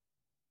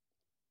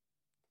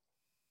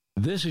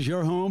This is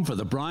your home for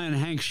the Bryan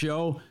Hanks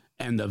Show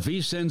and the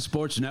VSiN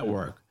Sports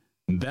Network.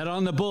 Bet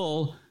on the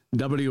Bull,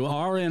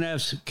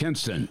 WRNS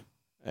Kinston.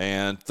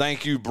 And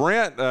thank you,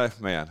 Brent.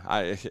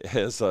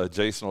 As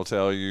Jason will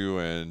tell you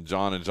and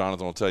John and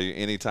Jonathan will tell you,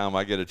 anytime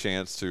I get a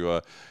chance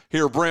to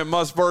hear Brent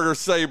Musburger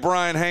say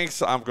Bryan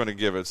Hanks, I'm going to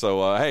give it.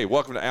 So, hey,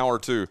 welcome to Hour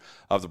 2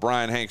 of the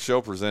Bryan Hanks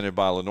Show presented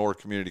by Lenore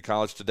Community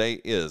College.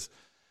 Today is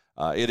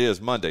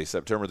Monday,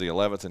 September the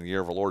 11th in the year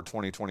of our Lord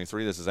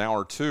 2023. This is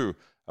Hour 2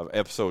 of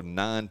episode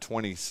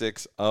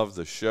 926 of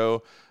the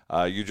show.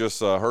 You just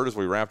heard as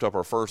we wrapped up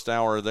our first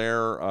hour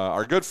there,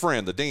 our good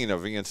friend, the Dean of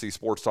VNC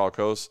Sports Talk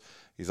hosts.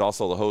 He's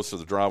also the host of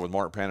The Drive with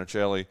Mark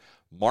Panichelli.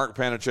 Mark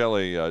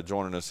Panichelli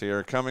joining us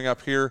here. Coming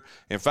up here,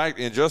 in fact,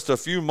 in just a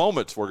few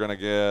moments, we're going to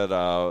get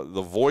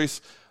the voice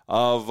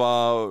of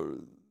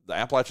the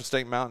Appalachian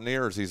State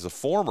Mountaineers. He's the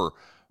former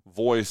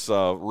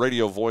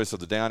radio voice of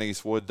the Down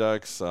East Wood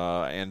Ducks,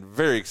 and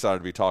very excited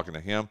to be talking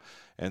to him.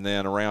 And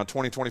then around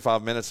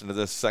 25 minutes into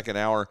this second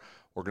hour,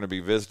 we're going to be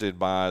visited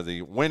by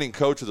the winning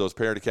coach of those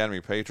Parrott Academy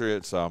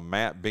Patriots,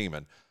 Matt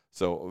Beaman.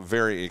 So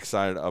very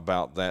excited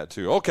about that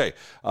too. Okay,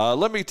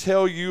 let me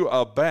tell you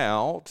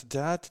about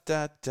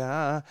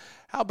how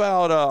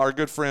about our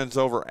good friends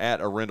over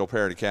at Arundel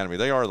Parrott Academy.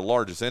 They are the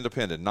largest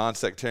independent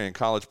non-sectarian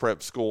college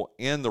prep school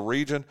in the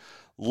region,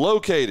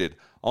 located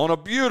on a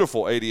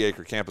beautiful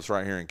 80-acre campus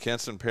right here in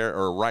Kinston.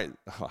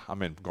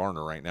 I'm in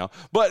Garner right now,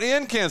 but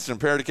in Kinston,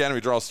 Parrott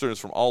Academy draws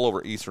students from all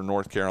over eastern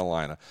North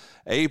Carolina.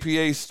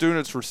 APA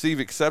students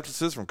receive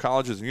acceptances from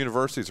colleges and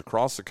universities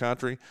across the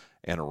country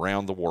and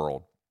around the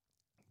world.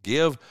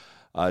 Give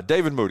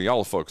David Moody,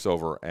 all the folks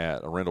over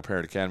at Arundel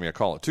Parrott Academy, a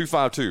call at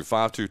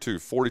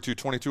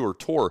 252-522-4222 or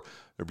tour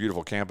their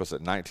beautiful campus at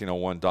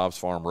 1901 Dobbs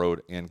Farm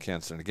Road in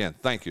Kinston. Again,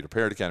 thank you to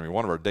Parrott Academy,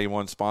 one of our day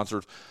one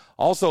sponsors.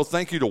 Also,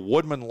 thank you to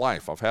Woodman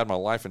Life. I've had my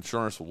life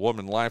insurance with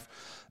Woodman Life,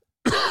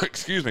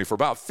 for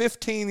about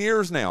 15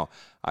 years now.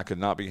 I could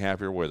not be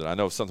happier with it. I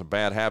know if something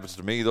bad happens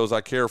to me, those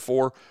I care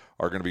for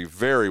are going to be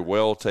very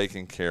well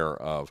taken care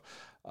of.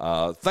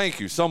 Thank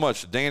you so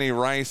much to Danny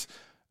Rice,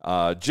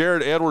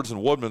 Jared Edwards,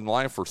 and Woodman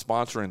Life for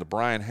sponsoring the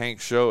Bryan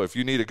Hanks Show. If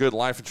you need a good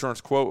life insurance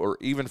quote or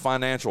even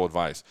financial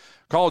advice,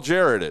 call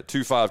Jared at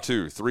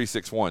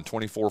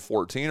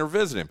 252-361-2414 or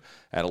visit him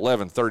at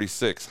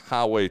 1136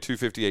 Highway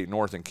 258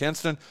 North in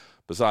Kinston,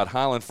 beside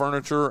Highland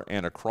Furniture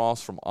and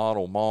across from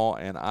Auto Mall.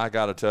 And I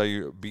got to tell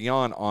you,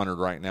 beyond honored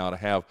right now to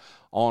have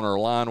on our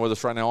line with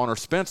us right now, on our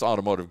Spence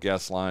Automotive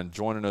guest line,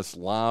 joining us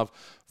live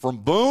from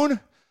Boone.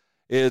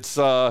 It's,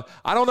 I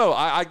don't know,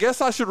 I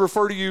guess I should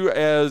refer to you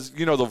as,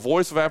 the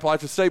voice of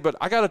Appalachian State, but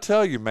I got to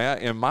tell you,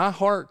 Matt, in my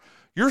heart,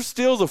 you're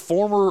still the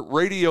former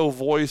radio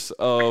voice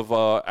of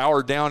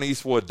our Down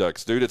East Wood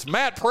Ducks, dude. It's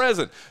Matt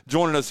Present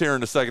joining us here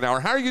in the second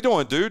hour. How are you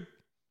doing, dude?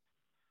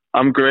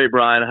 I'm great,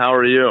 Bryan. How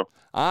are you?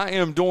 I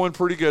am doing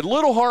pretty good.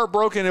 Little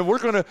heartbroken, and we're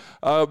going to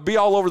be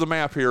all over the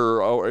map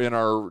here in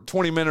our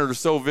 20-minute or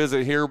so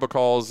visit here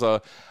because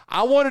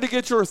I wanted to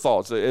get your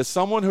thoughts. As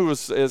someone who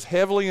is as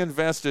heavily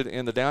invested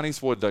in the Down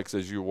East Wood Ducks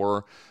as you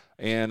were,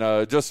 and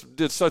just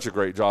did such a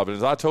great job. And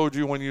as I told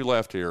you when you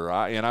left here,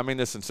 and I mean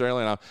this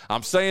sincerely, and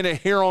I'm saying it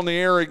here on the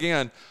air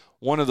again,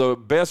 one of the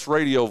best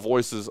radio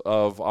voices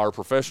of our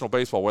professional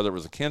baseball, whether it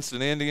was the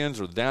Kinston Indians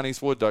or the Down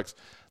East Wood Ducks,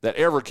 that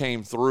ever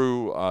came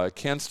through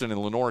Kinston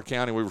and Lenore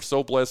County. We were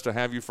so blessed to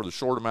have you for the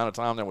short amount of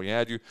time that we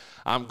had you.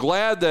 I'm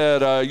glad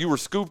that you were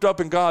scooped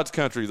up in God's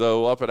country,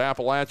 though, up at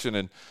Appalachian,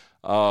 and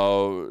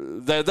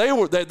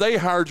that they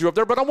hired you up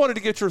there. But I wanted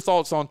to get your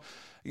thoughts on,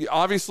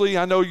 obviously,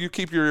 I know you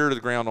keep your ear to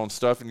the ground on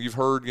stuff, and you've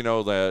heard,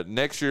 that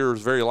next year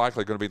is very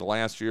likely going to be the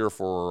last year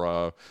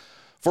for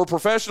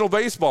professional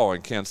baseball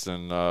in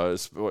Kinston.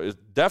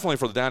 Definitely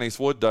for the Down East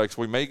Wood Ducks,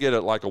 we may get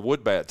it like a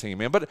wood bat team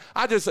in. But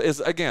I just,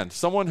 again,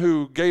 someone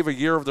who gave a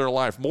year of their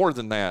life, more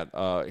than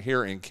that,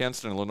 here in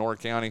Kinston and Lenore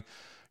County,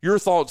 your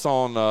thoughts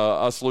on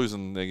us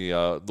losing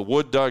the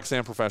Wood Ducks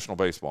and professional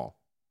baseball?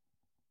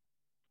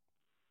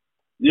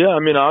 Yeah, I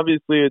mean,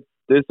 obviously it's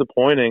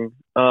disappointing.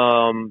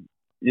 I've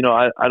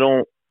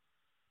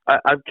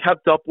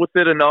kept up with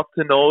it enough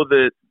to know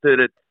that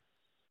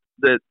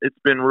it's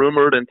been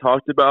rumored and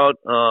talked about,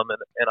 and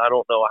I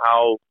don't know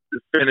how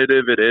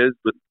definitive it is,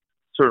 but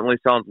certainly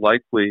sounds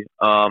likely.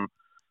 I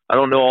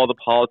don't know all the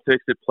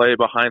politics at play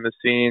behind the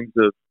scenes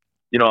of,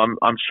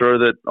 I'm sure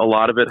that a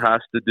lot of it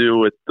has to do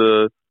with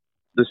the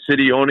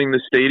city owning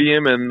the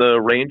stadium and the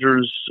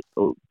Rangers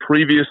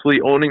previously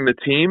owning the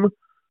team.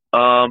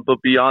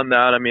 But beyond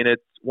that, I mean,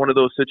 it's one of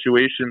those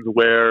situations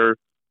where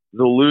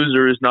the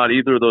loser is not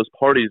either of those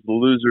parties. The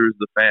loser is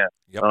the fan.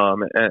 Yep.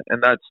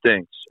 And that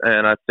stinks.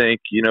 And I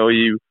think,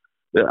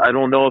 I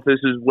don't know if this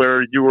is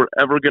where you were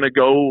ever going to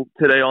go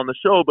today on the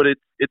show, but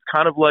it's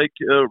kind of like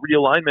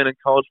realignment in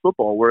college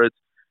football, where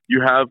you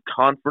have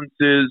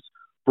conferences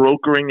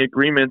brokering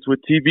agreements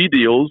with TV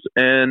deals,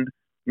 and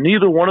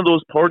neither one of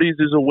those parties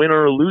is a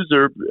winner or a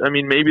loser. I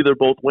mean, maybe they're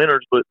both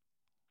winners, but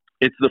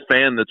it's the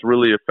fan that's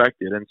really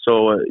affected. And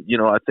so,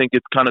 I think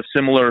it's kind of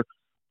similar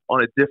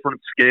on a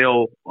different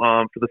scale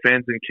for the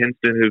fans in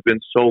Kinston who've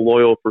been so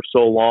loyal for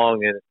so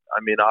long. And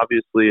I mean,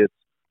 obviously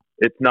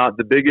It's not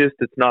the biggest,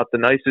 it's not the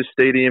nicest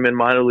stadium in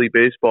minor league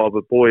baseball,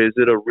 but boy, is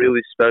it a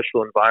really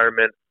special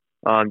environment.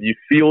 You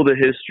feel the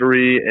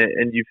history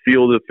and you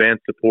feel the fan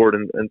support,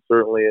 and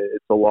certainly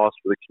it's a loss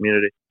for the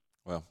community.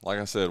 Well, like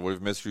I said, we've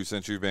missed you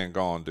since you've been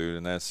gone, dude,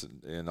 and that's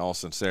in all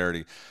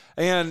sincerity.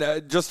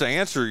 And just to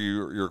answer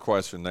your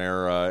question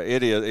there,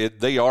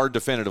 they are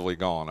definitively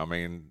gone. I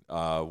mean,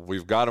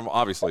 we've got them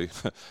obviously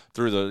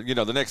through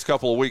the next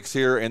couple of weeks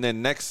here, and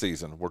then next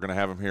season we're going to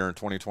have them here in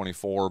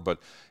 2024. But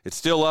it's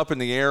still up in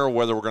the air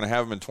whether we're going to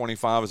have them in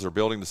 25 as they're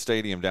building the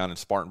stadium down in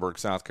Spartanburg,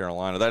 South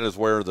Carolina. That is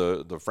where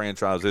the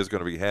franchise is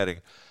going to be heading.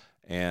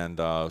 And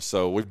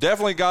so we've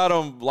definitely got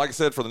them, like I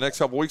said, for the next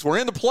couple of weeks. We're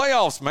in the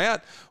playoffs,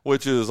 Matt,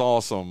 which is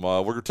awesome.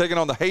 We're taking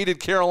on the hated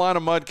Carolina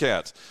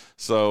Mudcats.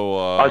 So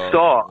I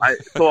saw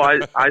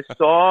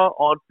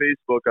on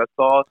Facebook, I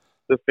saw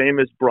the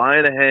famous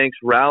Bryan Hanks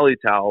rally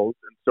towels.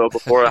 And so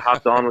before I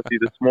hopped on with you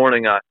this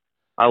morning,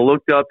 I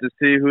looked up to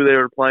see who they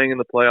were playing in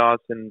the playoffs.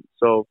 And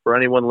so for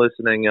anyone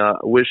listening,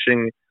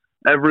 wishing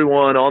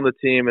everyone on the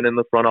team and in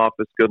the front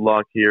office good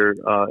luck here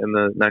in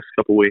the next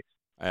couple of weeks.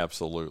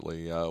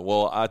 Absolutely.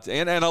 Well, I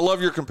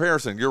love your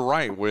comparison. You're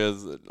right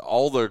with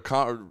all the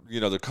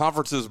the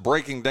conferences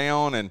breaking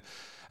down, and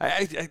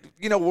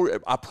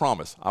I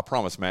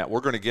promise, Matt,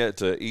 we're going to get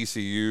to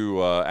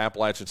ECU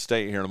Appalachian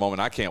State here in a moment.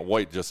 I can't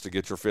wait just to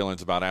get your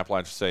feelings about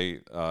Appalachian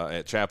State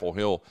at Chapel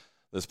Hill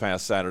this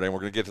past Saturday.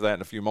 We're going to get to that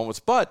in a few moments.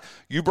 But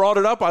you brought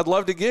it up. I'd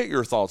love to get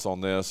your thoughts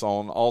on this,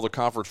 on all the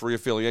conference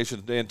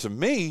reaffiliation, and to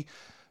me,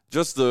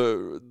 just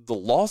the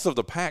loss of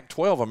the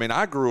Pac-12. I mean,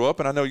 I grew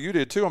up, and I know you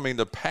did too. I mean,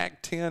 the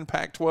Pac-10,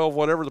 Pac-12,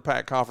 whatever the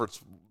Pac conference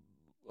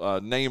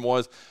name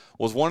was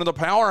one of the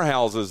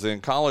powerhouses in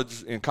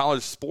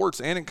college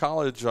sports and in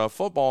college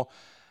football.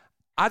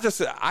 I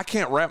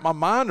can't wrap my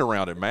mind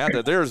around it, Matt,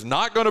 that there's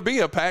not going to be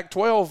a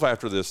Pac-12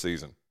 after this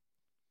season.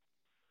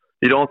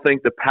 You don't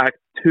think the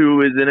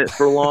Pac-2 is in it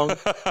for long?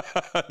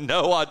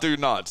 No, I do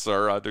not,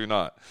 sir. I do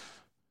not.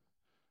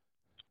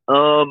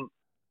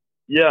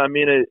 Yeah, I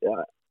mean,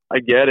 I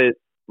get it,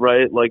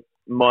 right? Like,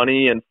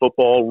 money and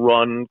football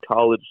run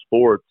college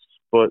sports.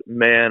 But,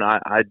 man,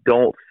 I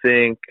don't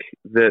think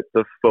that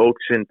the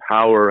folks in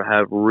power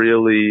have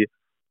really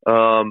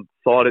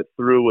thought it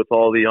through with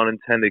all the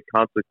unintended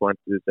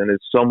consequences. And as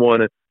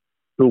someone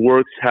who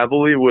works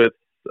heavily with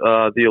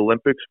the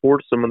Olympic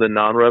sports, some of the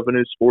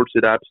non-revenue sports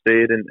at App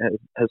State, and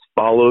has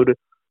followed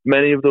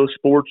many of those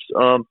sports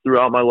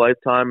throughout my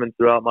lifetime and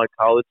throughout my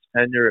college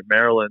tenure at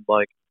Maryland,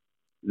 like,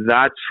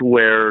 that's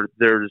where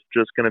there's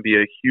just going to be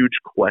a huge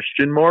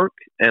question mark,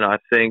 and I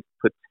think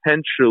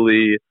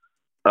potentially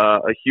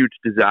a huge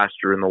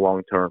disaster in the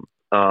long term.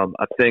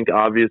 I think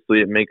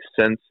obviously it makes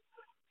sense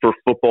for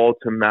football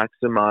to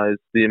maximize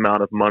the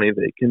amount of money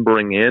they can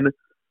bring in,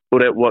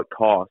 but at what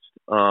cost?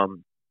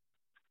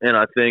 And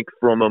I think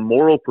from a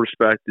moral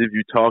perspective,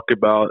 you talk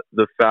about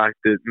the fact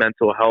that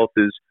mental health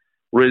has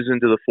risen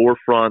to the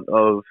forefront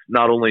of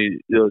not only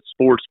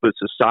sports but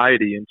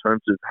society in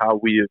terms of how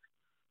we have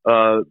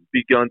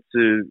begun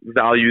to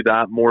value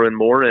that more and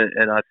more.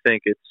 And I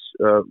think it's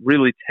a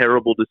really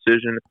terrible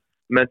decision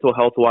mental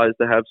health-wise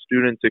to have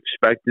students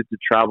expected to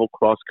travel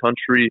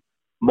cross-country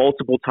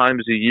multiple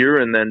times a year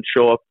and then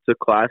show up to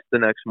class the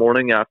next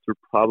morning after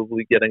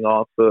probably getting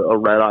off a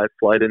red-eye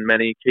flight in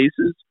many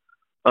cases.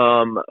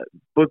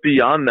 But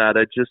beyond that,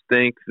 I just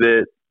think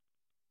that,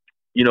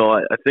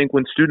 I think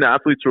when student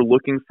athletes are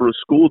looking for a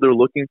school, they're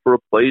looking for a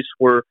place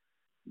where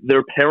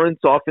their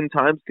parents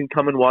oftentimes can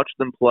come and watch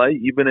them play,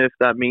 even if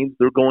that means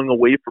they're going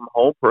away from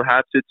home.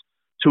 Perhaps it's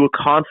to a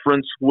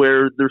conference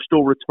where they're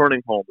still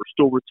returning home or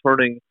still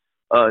returning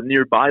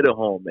nearby to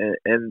home.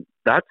 And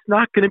that's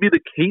not going to be the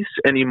case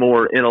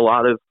anymore in a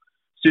lot of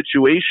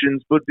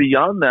situations. But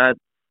beyond that,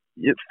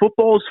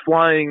 football is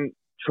flying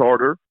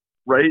charter,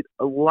 right?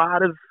 A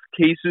lot of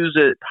cases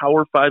at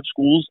Power 5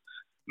 schools,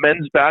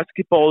 men's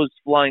basketball is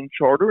flying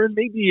charter, and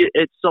maybe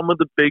at some of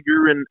the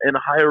bigger and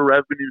higher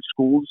revenue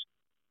schools,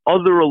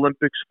 other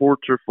Olympic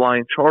sports are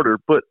flying charter.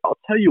 But I'll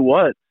tell you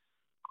what,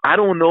 I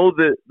don't know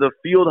that the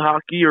field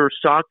hockey or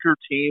soccer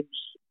teams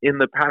in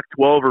the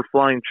Pac-12 are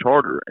flying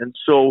charter. And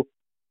so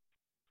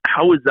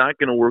how is that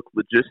going to work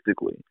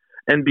logistically?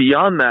 And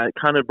beyond that,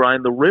 kind of,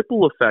 Brian, the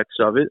ripple effects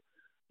of it,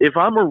 if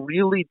I'm a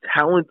really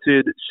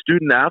talented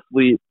student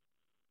athlete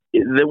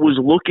that was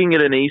looking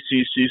at an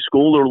ACC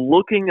school or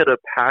looking at a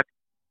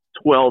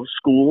Pac-12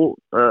 school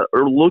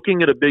or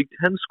looking at a Big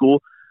Ten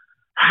school,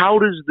 how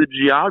does the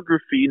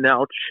geography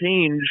now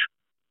change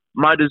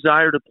my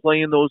desire to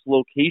play in those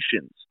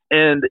locations?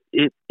 And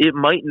it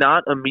might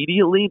not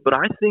immediately, but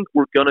I think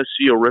we're going to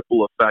see a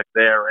ripple effect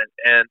there.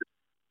 And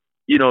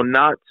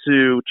not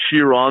to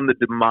cheer on the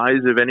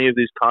demise of any of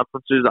these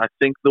conferences, I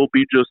think they'll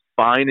be just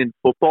fine in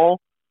football.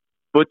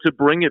 But to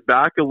bring it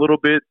back a little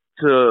bit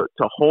to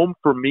home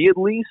for me at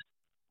least,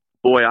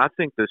 boy, I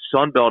think the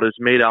Sun Belt has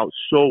made out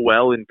so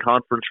well in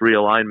conference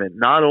realignment.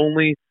 Not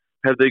only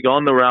have they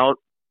gone the route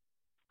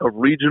of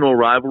regional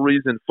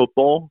rivalries in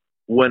football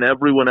when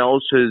everyone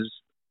else has,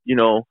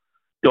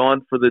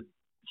 gone for the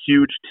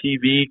huge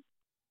TV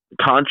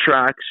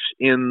contracts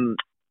in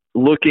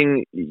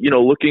looking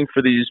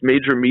for these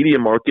major media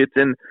markets.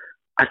 And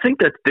I think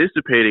that's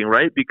dissipating,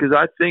 right? Because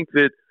I think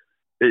that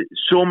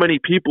so many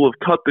people have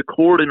cut the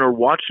cord and are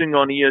watching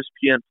on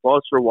ESPN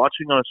Plus or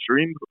watching on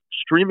a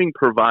streaming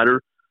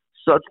provider,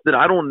 such that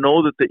I don't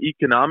know that the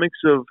economics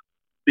of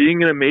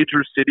being in a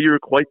major city are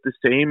quite the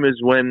same as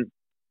when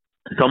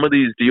some of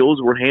these deals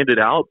were handed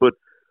out. But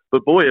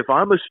boy, if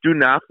I'm a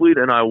student athlete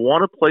and I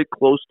want to play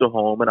close to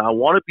home and I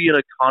want to be in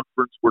a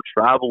conference where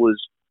travel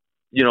is,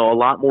 a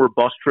lot more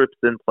bus trips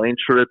than plane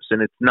trips,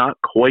 and it's not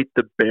quite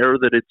the bear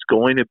that it's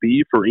going to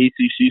be for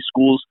ACC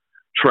schools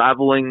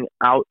traveling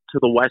out to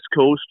the West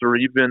Coast, or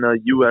even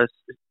USC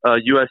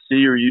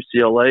or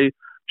UCLA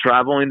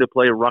traveling to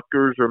play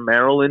Rutgers or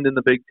Maryland in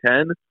the Big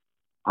Ten.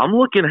 I'm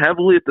looking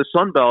heavily at the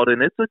Sun Belt,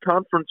 and it's a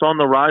conference on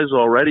the rise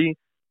already.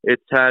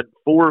 It's had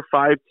 4 or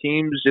 5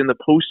 teams in the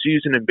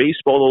postseason in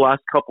baseball the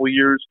last couple of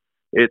years.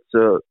 It's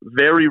a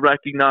very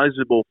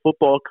recognizable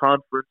football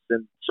conference,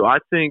 and so I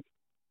think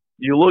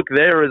you look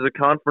there as a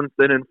conference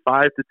that in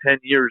 5 to 10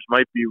 years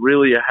might be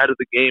really ahead of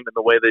the game in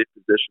the way they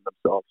position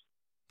themselves.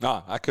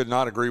 No, I could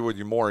not agree with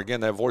you more. Again,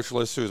 that voice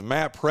list who is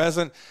Matt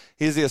Present.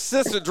 He's the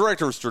Assistant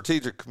Director of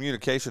Strategic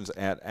Communications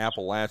at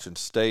Appalachian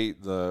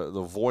State, the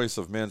voice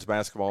of men's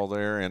basketball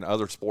there and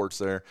other sports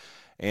there.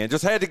 And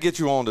just had to get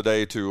you on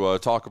today to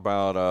talk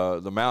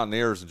about the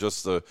Mountaineers and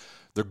just the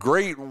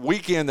great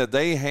weekend that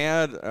they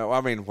had.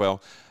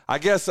 I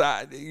guess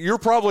you're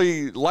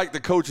probably like the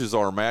coaches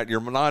are, Matt.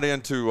 You're not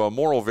into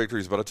moral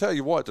victories, but I tell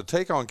you what, to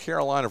take on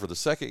Carolina for the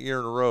second year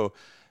in a row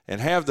and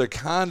have the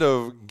kind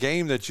of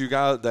game that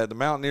the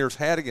Mountaineers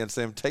had against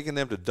them, taking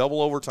them to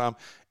double overtime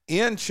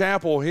in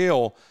Chapel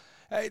Hill.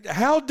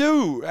 How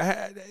do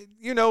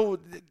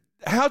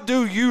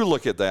you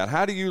look at that?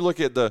 How do you look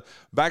at the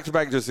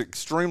back-to-back just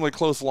extremely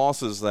close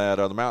losses that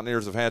the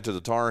Mountaineers have had to the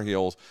Tar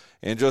Heels,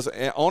 and just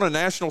on a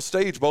national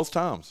stage both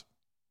times?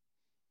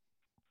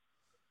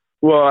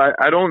 Well,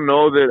 I don't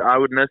know that I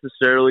would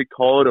necessarily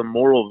call it a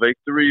moral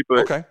victory,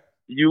 but okay.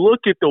 You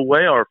look at the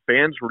way our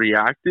fans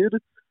reacted.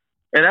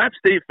 And App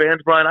State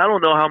fans, Bryan, I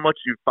don't know how much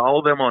you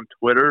follow them on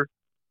Twitter.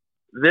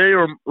 They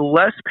are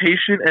less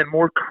patient and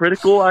more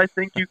critical, I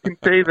think you can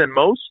say, than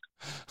most.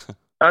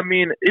 I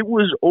mean, it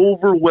was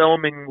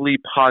overwhelmingly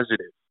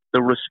positive,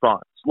 the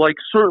response. Like,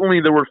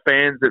 certainly there were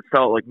fans that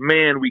felt like,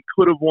 man, we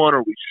could have won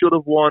or we should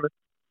have won.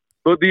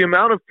 But the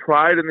amount of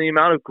pride and the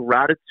amount of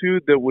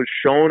gratitude that was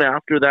shown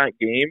after that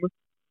game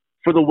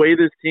for the way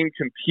this team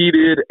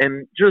competed,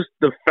 and just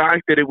the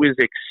fact that it was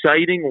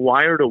exciting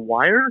wire to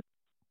wire,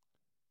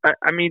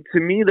 I mean,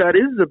 to me, that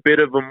is a bit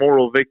of a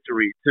moral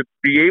victory, to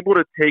be able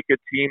to take a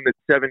team that's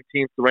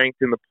 17th ranked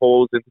in the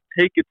polls and to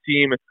take a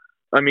team,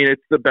 I mean,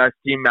 it's the best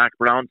team Mac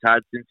Brown's had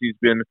since he's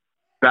been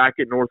back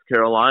at North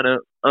Carolina,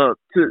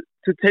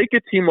 to take a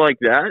team like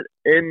that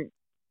and,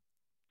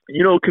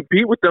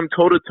 compete with them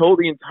toe-to-toe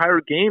the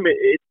entire game.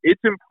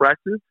 It's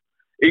impressive.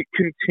 It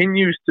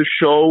continues to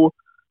show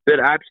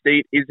that App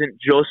State isn't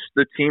just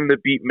the team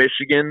that beat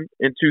Michigan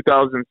in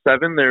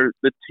 2007. They're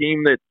the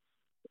team that,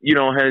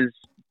 has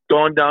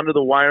gone down to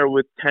the wire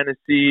with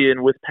Tennessee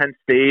and with Penn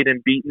State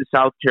and beaten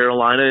South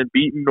Carolina and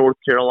beaten North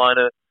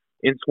Carolina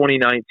in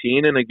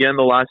 2019. And again,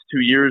 the last 2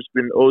 years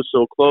been oh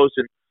so close.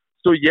 And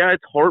so, yeah,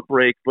 it's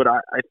heartbreak, but I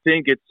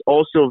think it's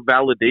also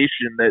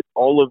validation that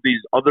all of these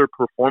other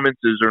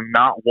performances are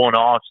not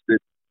one-offs, that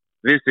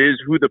this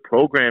is who the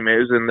program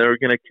is, and they're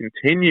going to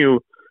continue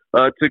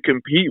to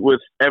compete with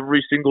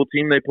every single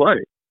team they play.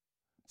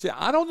 See,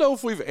 I don't know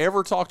if we've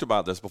ever talked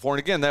about this before. And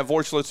again, that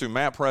voice lets to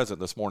Matt Present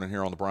this morning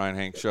here on the Bryan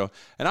Hanks Show.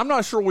 And I'm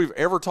not sure we've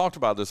ever talked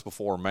about this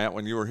before, Matt,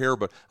 when you were here.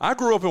 But I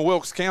grew up in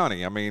Wilkes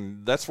County. I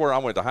mean, that's where I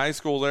went to high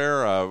school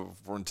there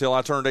until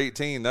I turned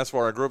 18. That's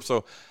where I grew up.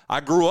 So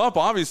I grew up,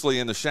 obviously,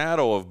 in the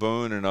shadow of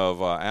Boone and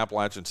of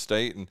Appalachian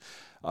State. And,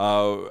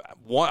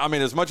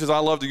 as much as I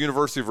loved the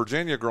University of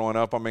Virginia growing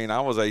up, I mean,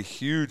 I was a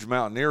huge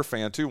Mountaineer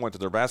fan, too. Went to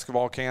their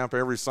basketball camp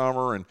every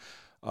summer. And,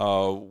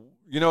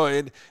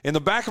 in the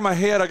back of my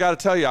head, I got to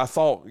tell you, I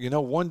thought,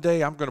 one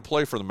day I'm going to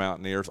play for the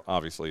Mountaineers.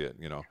 Obviously, it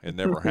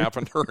never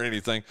happened or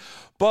anything.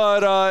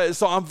 But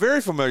so I'm very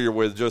familiar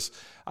with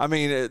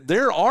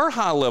there are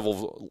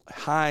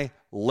high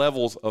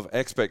levels of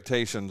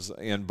expectations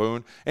in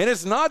Boone. And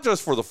it's not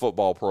just for the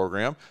football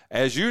program.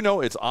 As you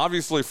know, it's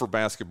obviously for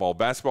basketball.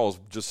 Basketball is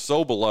just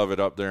so beloved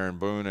up there in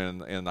Boone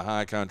and in the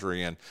high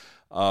country. And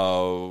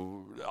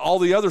all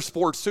the other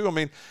sports too. I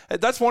mean,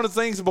 that's one of the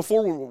things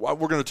before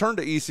we're going to turn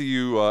to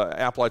ECU,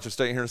 Appalachian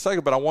State here in a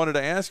second, but I wanted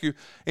to ask you,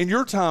 in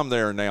your time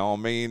there now, I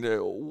mean,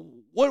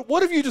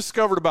 what have you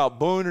discovered about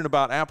Boone and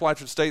about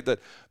Appalachian State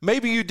that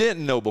maybe you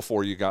didn't know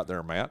before you got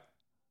there, Matt?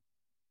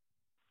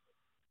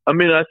 I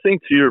mean, I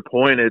think to your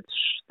point, it's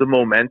the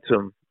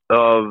momentum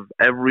of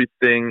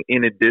everything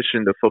in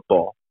addition to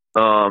football.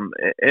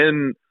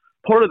 And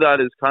part of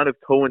that has kind of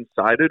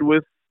coincided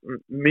with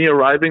me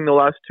arriving the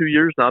last 2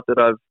 years. Not that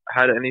I've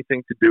had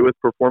anything to do with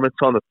performance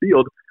on the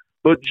field,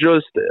 but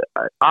just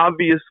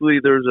obviously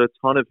there's a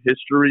ton of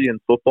history in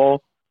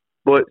football.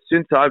 But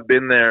since I've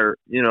been there,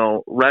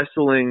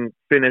 wrestling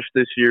finished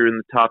this year in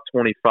the top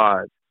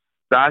 25.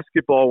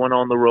 basketball went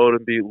on the road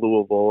and beat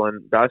Louisville,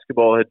 and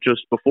basketball had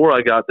just before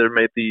I got there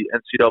made the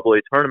NCAA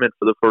tournament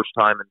for the first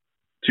time in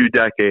 2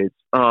 decades.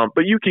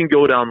 But you can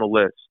go down the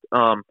list.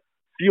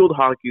 Field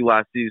hockey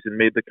last season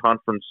made the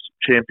conference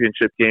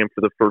championship game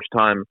for the first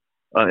time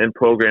in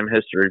program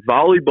history.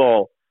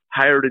 Volleyball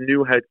hired a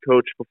new head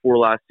coach before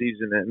last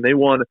season, and they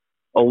won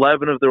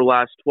 11 of their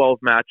last 12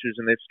 matches,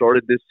 and they've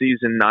started this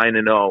season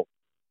 9-0.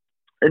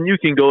 And you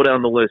can go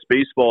down the list.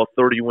 Baseball,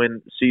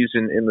 30-win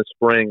season in the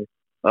spring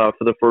for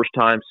the first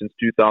time since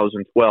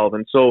 2012.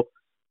 And so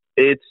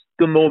it's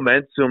the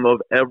momentum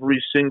of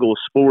every single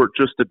sport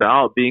just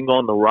about being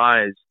on the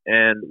rise.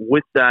 And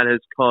with that has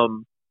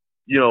come,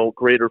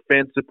 greater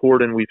fan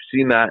support. And we've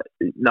seen that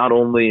not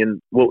only in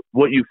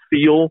what you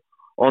feel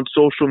on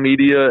social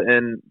media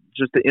and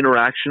just the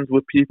interactions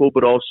with people,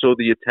 but also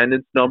the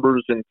attendance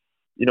numbers. And,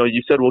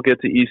 you said we'll get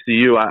to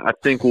ECU. I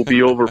think we'll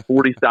be over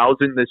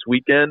 40,000 this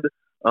weekend.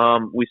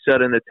 We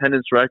set an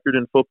attendance record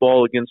in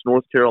football against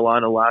North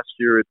Carolina last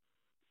year at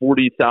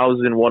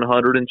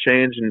 40,100 and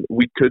change, and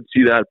we could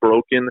see that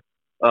broken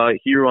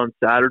here on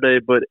Saturday.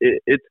 But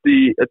it's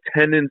the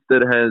attendance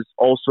that has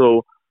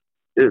also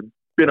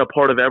been a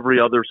part of every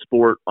other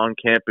sport on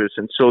campus.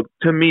 And so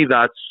to me,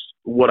 that's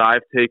what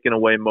I've taken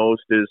away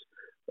most is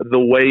the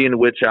way in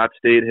which App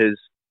State has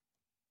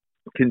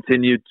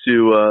continued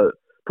to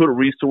put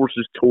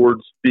resources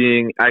towards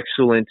being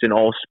excellent in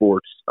all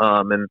sports.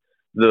 And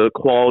the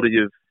quality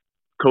of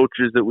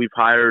coaches that we've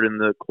hired and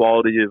the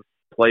quality of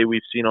play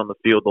we've seen on the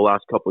field the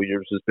last couple of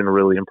years has been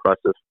really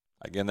impressive.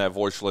 Again, that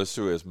voice list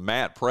too is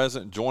Matt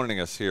Present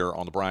joining us here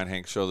on the Bryan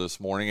Hanks Show this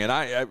morning. And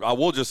I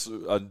will just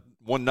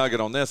one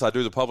nugget on this. I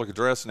do the public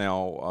address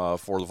now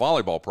for the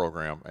volleyball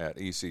program at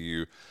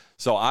ECU.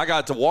 So I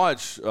got to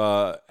watch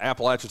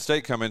Appalachian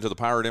State come into the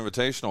Parrott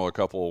Invitational a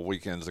couple of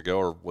weekends ago,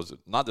 or was it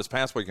not this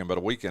past weekend, but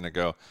a weekend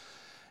ago,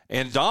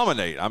 and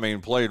dominate. I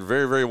mean, played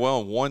very, very well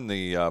and won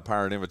the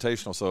Parrott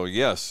Invitational. So,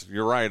 yes,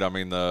 you're right. I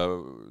mean,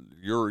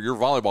 your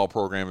volleyball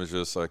program is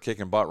just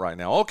kicking butt right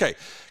now. Okay,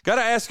 got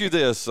to ask you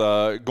this.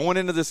 Going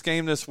into this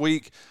game this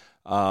week,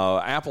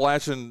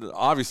 Appalachian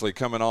obviously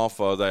coming off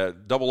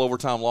that double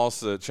overtime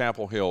loss at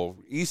Chapel Hill.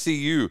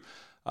 ECU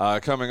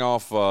coming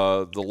off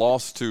the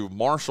loss to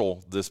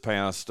Marshall this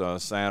past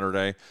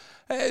Saturday.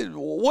 Hey,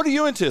 what are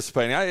you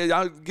anticipating?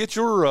 I'll get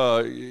your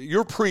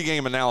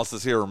pregame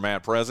analysis here,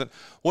 Matt Present.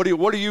 What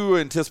are you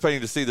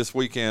anticipating to see this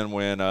weekend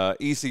when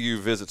ECU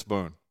visits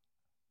Boone?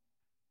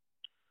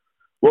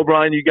 Well,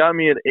 Brian, you got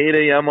me at 8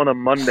 a.m. on a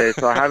Monday,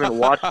 so I haven't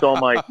watched all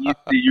my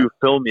ECU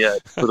film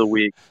yet for the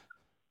week.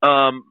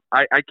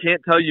 I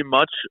can't tell you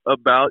much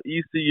about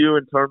ECU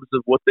in terms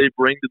of what they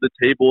bring to the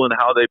table and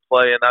how they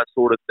play and that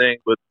sort of thing,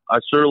 but I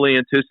certainly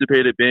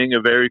anticipate it being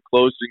a very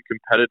close and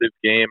competitive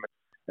game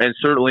and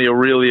certainly a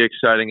really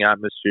exciting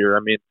atmosphere.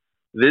 I mean,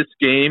 this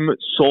game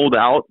sold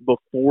out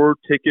before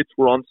tickets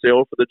were on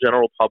sale for the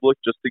general public,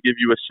 just to give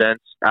you a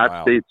sense.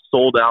 App State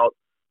sold out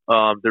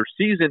their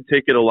season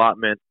ticket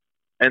allotment,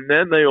 and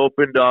then they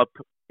opened up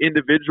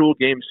individual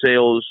game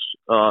sales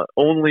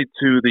only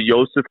to the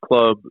Joseph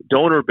Club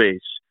donor base.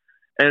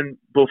 And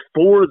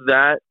before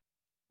that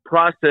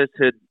process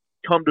had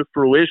come to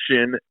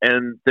fruition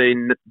and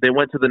they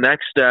went to the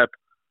next step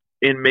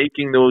in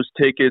making those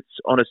tickets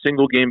on a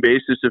single game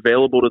basis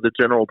available to the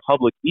general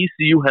public,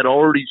 ECU had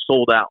already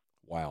sold out.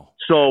 Wow.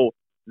 So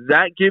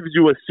that gives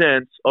you a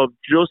sense of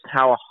just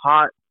how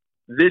hot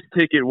this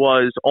ticket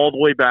was all the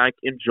way back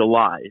in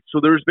July.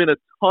 So there's been a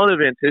ton of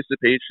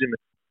anticipation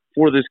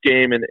for this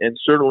game, and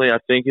certainly I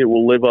think it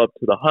will live up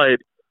to the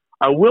hype.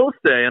 I will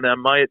say, and I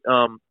might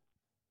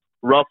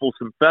ruffle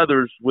some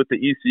feathers with the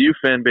ECU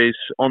fan base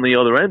on the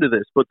other end of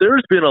this, but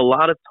there's been a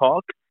lot of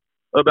talk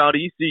about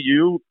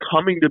ECU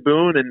coming to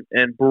Boone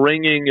and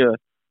bringing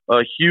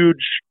a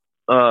huge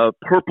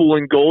purple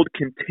and gold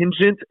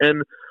contingent.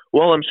 And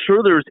while I'm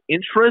sure there's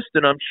interest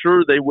and I'm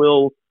sure they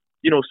will,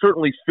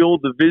 certainly fill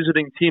the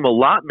visiting team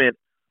allotment,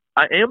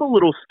 I am a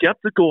little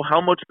skeptical how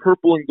much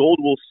purple and gold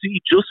we'll see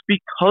just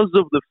because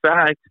of the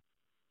fact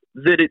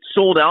that it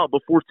sold out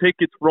before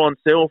tickets were on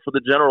sale for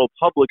the general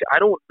public. I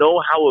don't know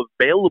how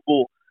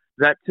available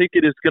that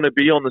ticket is going to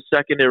be on the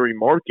secondary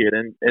market.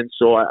 And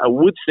so I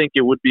would think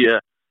it would be a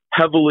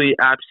heavily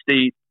App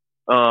State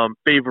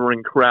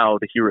favoring crowd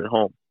here at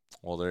home.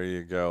 Well, there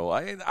you go.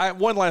 I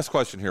one last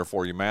question here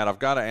for you, Matt. I've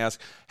got to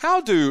ask,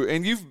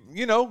 and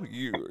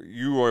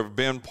you have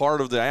been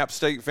part of the App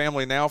State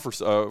family now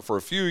for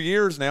a few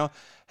years now.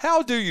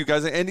 How do you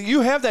guys, and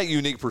you have that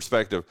unique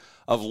perspective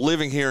of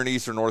living here in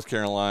Eastern North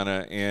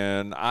Carolina,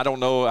 and I don't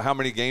know how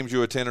many games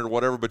you attended or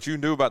whatever, but you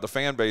knew about the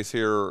fan base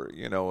here,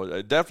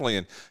 definitely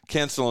in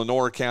Kent,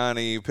 Lenore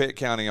County, Pitt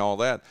County, all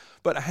that.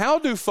 But how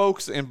do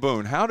folks in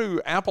Boone, how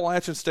do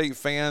Appalachian State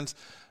fans,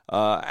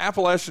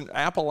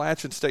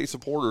 Appalachian State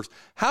supporters,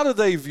 how do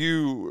they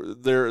view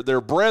their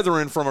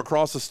brethren from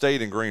across the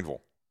state in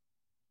Greenville?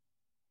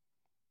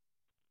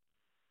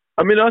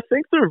 I mean, I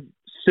think they're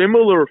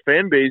similar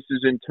fan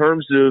bases in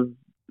terms of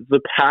the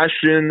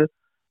passion,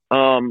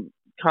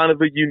 kind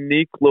of a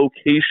unique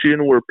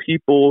location where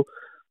people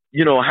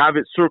have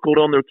it circled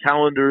on their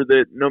calendar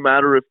that no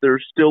matter if they're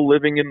still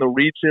living in the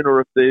region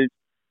or if they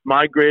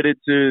migrated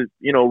to,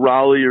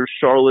 Raleigh or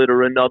Charlotte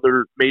or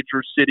another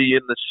major city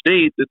in the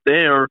state, that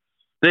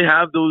they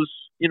have those,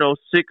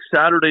 6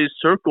 Saturdays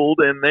circled,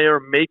 and they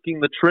are making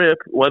the trip,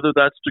 whether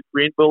that's to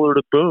Greenville or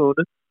to Boone,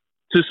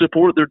 to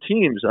support their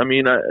teams. I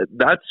mean,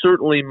 that's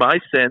certainly my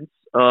sense,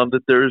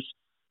 that there's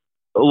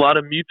a lot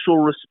of mutual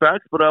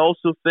respect, but I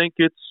also think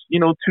it's,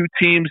 two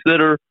teams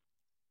that are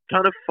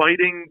kind of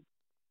fighting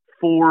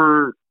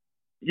for,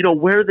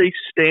 where they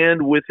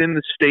stand within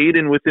the state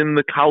and within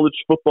the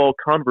college football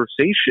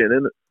conversation.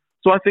 And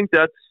so I think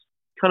that's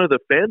kind of the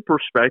fan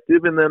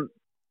perspective. And then,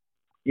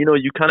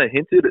 you kind of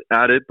hinted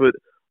at it, but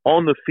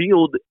on the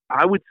field,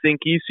 I would think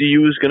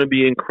ECU is going to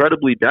be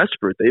incredibly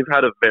desperate. They've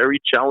had a very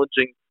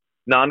challenging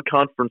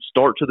non-conference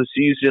start to the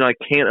season. I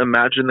can't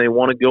imagine they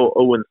want to go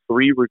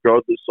 0-3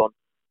 regardless on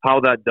how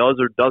that does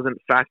or doesn't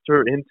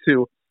factor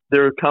into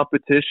their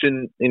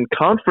competition in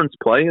conference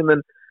play. And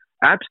then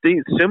App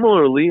State,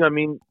 similarly, I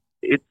mean,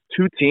 it's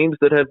two teams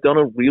that have done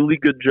a really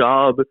good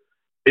job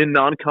in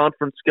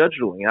non-conference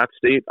scheduling. App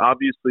State,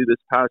 obviously, this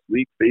past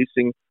week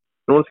facing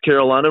North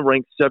Carolina,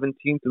 ranked 17th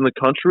in the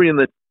country, and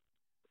that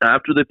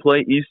after they play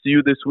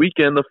ECU this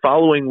weekend, the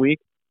following week,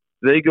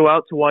 they go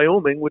out to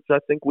Wyoming, which I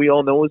think we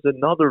all know is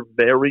another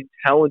very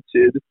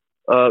talented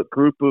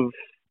group of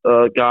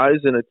guys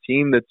and a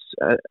team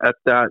that's at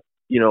that,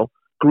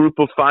 group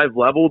of 5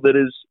 level that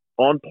is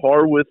on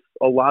par with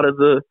a lot of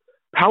the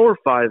Power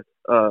 5.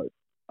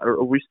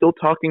 Are we still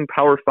talking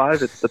Power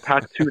 5? It's the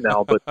Pac-2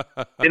 now. But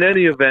in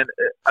any event,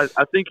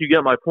 I think you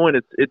get my point.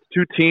 It's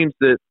two teams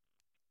that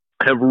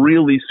have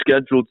really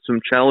scheduled some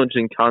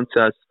challenging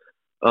contests,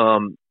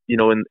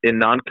 in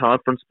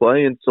non-conference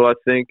play. And so I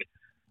think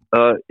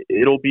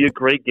it'll be a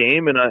great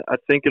game, and I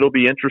think it'll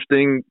be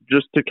interesting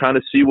just to kind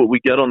of see what we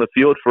get on the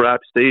field for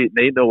App State.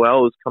 Nate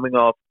Noel is coming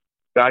off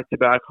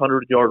back-to-back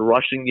 100-yard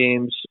rushing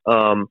games.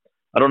 I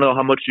don't know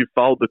how much you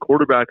followed the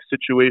quarterback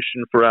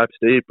situation for App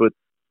State, but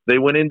they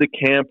went into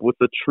camp with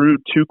a true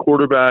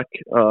 2-quarterback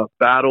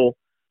battle.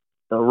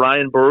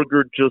 Ryan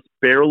Berger just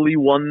barely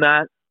won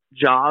that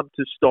job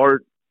to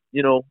start,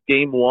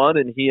 game 1,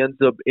 and he ends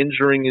up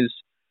injuring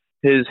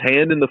his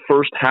hand in the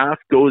first half,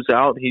 goes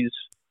out. He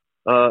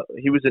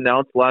was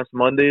announced last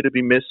Monday to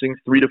be missing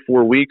 3 to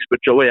 4 weeks, but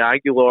Joey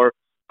Aguilar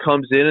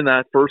comes in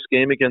that first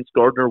game against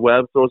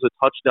Gardner-Webb, throws a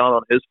touchdown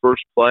on his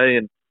first play,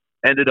 and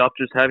ended up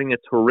just having a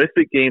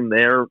terrific game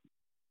there,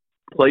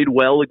 played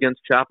well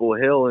against Chapel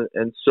Hill,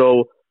 and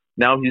so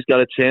now he's got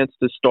a chance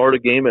to start a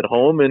game at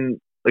home. And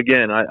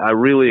again, I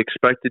really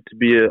expect it to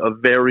be a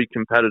very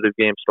competitive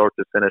game start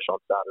to finish on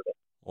Saturday.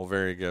 Well,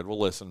 very good. Well,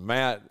 listen,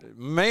 Matt,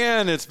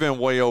 man, it's been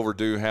way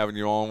overdue having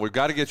you on. We've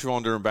got to get you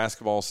on during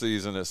basketball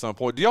season at some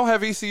point. Do y'all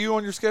have ECU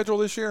on your schedule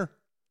this year?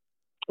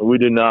 We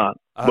do not,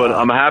 but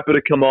I'm happy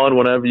to come on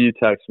whenever you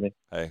text me.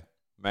 Hey,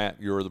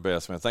 Matt, you're the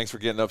best, man. Thanks for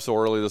getting up so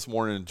early this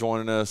morning and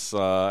joining us,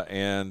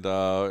 and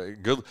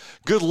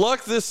good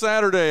luck this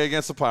Saturday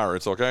against the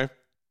Pirates, okay?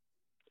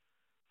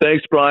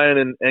 Thanks,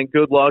 Bryan, and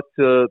good luck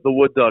to the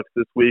Wood Ducks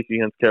this week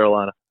against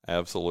Carolina.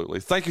 Absolutely.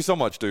 Thank you so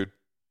much, dude.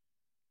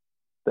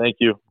 Thank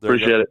you.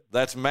 Appreciate it.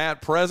 That's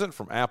Matt Present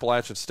from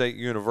Appalachian State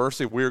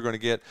University. We're going to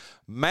get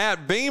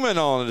Matt Beaman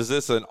on. Is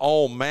this an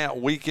all-Matt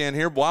weekend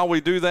here? While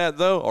we do that,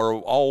 though, or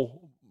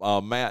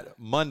all-Matt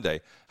Monday?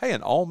 Hey,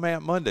 an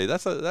all-Matt Monday.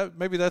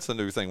 Maybe that's a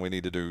new thing we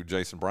need to do,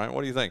 Jason Bryant.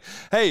 What do you think?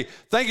 Hey,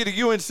 thank you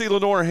to UNC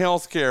Lenoir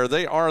Healthcare.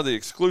 They are the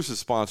exclusive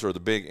sponsor of the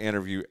big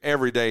interview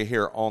every day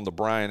here on the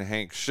Bryan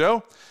Hanks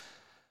Show.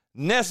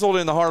 Nestled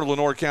in the heart of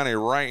Lenoir County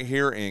right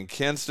here in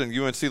Kinston,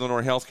 UNC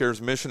Lenoir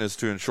Healthcare's mission is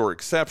to ensure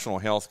exceptional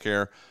health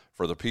care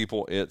for the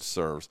people it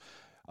serves.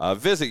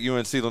 Visit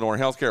UNC Lenoir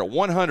Healthcare at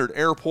 100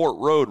 Airport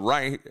Road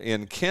right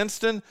in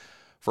Kinston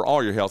for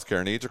all your health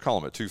care needs, or call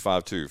them at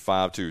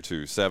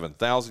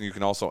 252-522-7000. You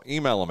can also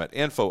email them at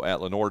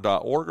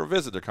info@lenoir.org or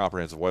visit their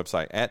comprehensive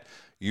website at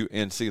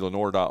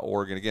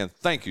unclenoir.org. And again,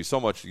 thank you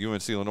so much to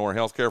UNC Lenoir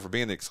Healthcare for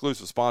being the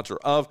exclusive sponsor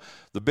of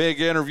the big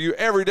interview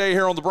every day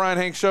here on the Bryan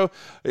Hanks Show.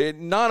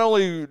 Not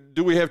only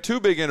do we have 2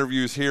 big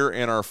interviews here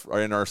in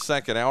our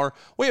second hour,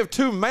 we have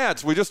 2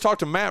 Matts. We just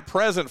talked to Matt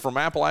Present from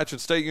Appalachian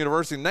State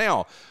University.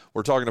 Now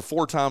we're talking to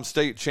 4-time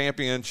state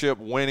championship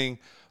winning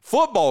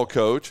football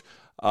coach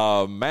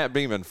Matt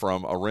Beaman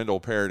from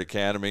Arendelle Parrott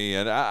Academy.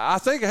 And I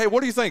think, hey,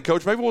 what do you think,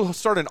 Coach? Maybe we'll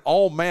start an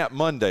all-Matt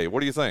Monday. What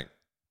do you think?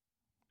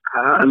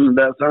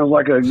 That sounds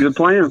like a good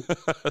plan.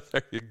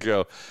 There you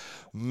go.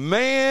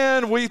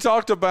 Man, we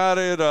talked about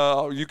it.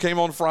 You came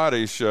on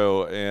Friday's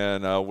show,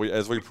 and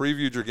as we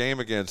previewed your game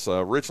against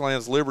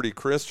Richlands Liberty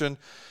Christian.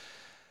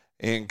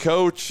 And,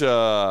 Coach,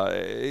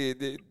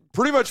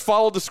 pretty much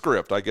followed the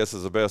script, I guess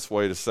is the best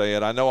way to say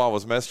it. I know I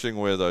was messaging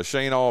with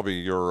Shane Albee,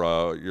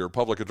 your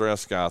public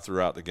address guy,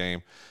 throughout the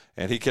game,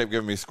 and he kept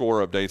giving me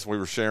score updates. We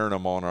were sharing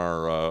them on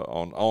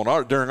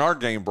our during our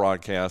game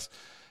broadcast.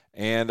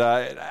 And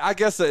I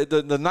guess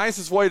the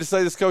nicest way to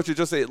say this, Coach,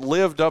 it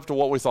lived up to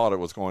what we thought it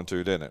was going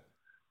to, didn't it?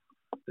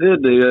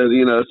 It did.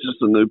 It's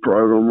just a new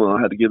program. I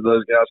had to give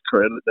those guys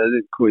credit. They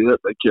didn't quit.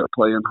 They kept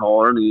playing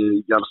hard.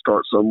 You got to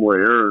start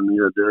somewhere, and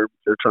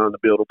they're trying to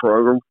build a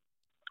program.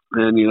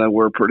 And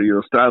we're a pretty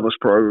established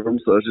program,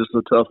 so it's just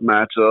a tough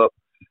matchup.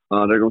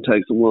 They're going to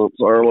take some lumps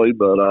early,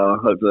 but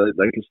hopefully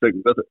they can stick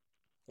with it.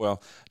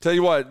 Well, tell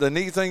you what, the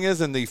neat thing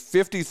is in the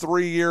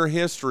 53-year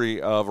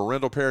history of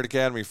Arundel Parrott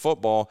Academy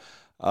football,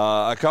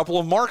 a couple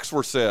of marks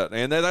were set,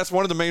 and that's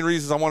one of the main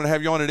reasons I wanted to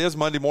have you on. It is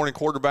Monday Morning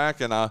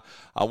Quarterback, and I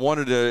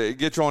wanted to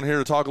get you on here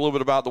to talk a little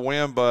bit about the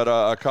win, but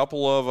a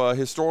couple of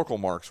historical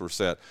marks were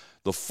set.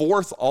 The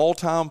fourth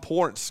all-time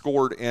points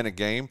scored in a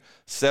game,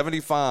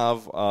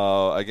 75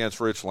 against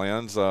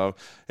Richlands.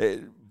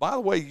 By the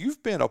way,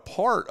 you've been a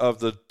part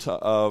of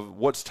of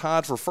what's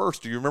tied for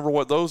first. Do you remember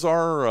what those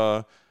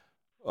are?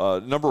 I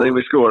think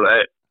we scored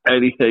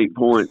 88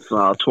 points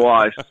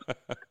twice,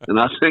 and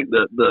I think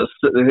that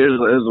here's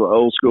an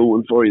old school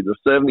one for you. The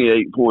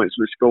 78 points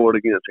we scored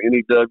against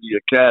NEW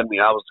Academy,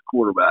 I was the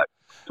quarterback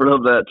for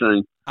that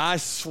team. I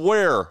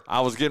swear I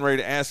was getting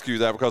ready to ask you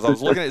that because I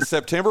was looking at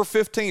September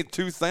 15th,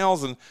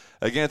 2000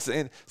 against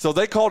 – so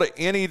they called it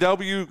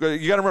NEW. You got to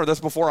remember,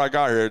 that's before I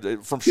got here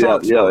from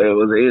Sharpsburg. Yeah,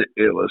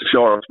 it was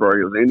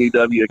Sharpsburg. It was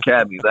NEW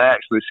Academy. They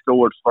actually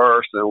scored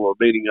first and were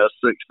beating us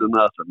 6-0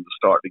 to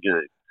start the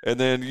game. And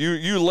then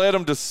you led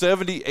them to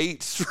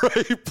 78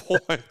 straight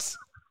points.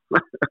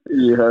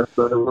 Yeah,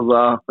 so it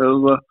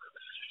was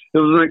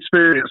an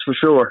experience for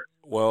sure.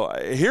 Well,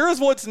 here's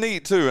what's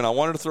neat too, and I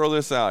wanted to throw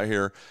this out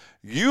here.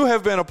 You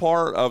have been a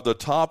part of the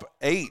top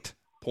 8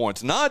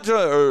 points, not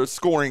just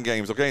scoring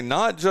games, okay?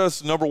 Not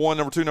just number 1,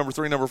 number 2, number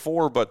 3, number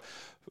 4, but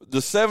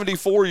the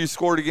 74 you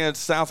scored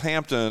against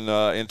Southampton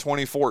in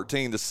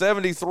 2014, the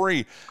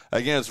 73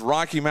 against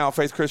Rocky Mount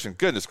Faith Christian.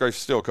 Goodness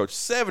gracious, still, Coach,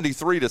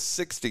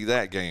 73-60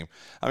 that game.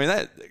 I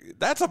mean,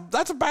 that's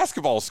a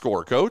basketball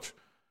score, Coach.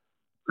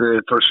 Yeah,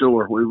 for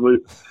sure.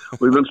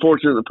 We've been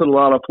fortunate to put a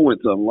lot of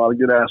points on, a lot of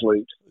good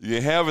athletes.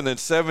 You have, and then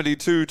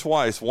 72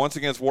 twice, once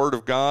against Word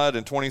of God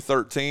in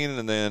 2013,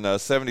 and then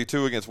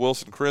 72 against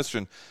Wilson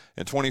Christian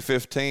in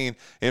 2015.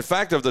 In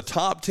fact, of the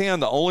top 10,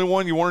 the only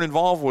one you weren't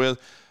involved with,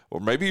 or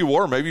maybe you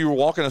were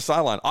walking a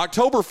sideline.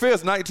 October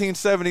 5th,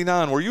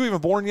 1979. Were you even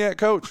born yet,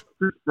 Coach?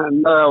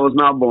 No, I was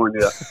not born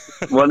yet.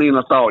 Wasn't even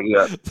a thought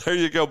yet. There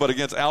you go. But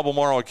against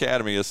Albemarle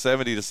Academy, a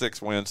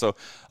 70-6 win. So,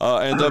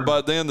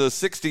 but then the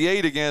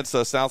 68 against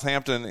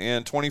Southampton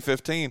in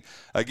 2015.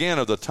 Again,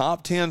 of the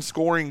top 10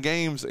 scoring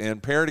games in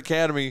Parrott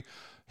Academy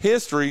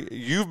history,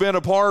 you've been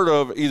a part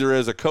of either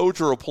as a coach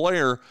or a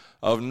player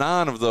of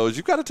 9 of those.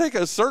 You've got to take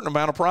a certain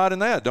amount of pride in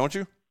that, don't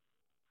you?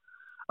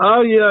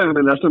 Oh yeah, I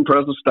mean that's an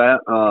impressive stat.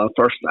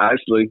 First,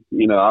 actually,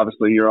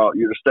 obviously you're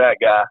a stat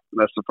guy.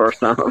 That's the first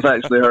time I've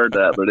actually heard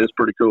that, but it's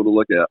pretty cool to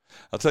look at.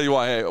 I'll tell you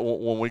what. Hey,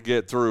 when we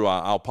get through,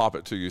 I'll pop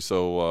it to you,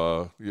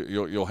 so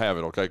you'll have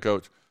it. Okay,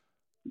 Coach.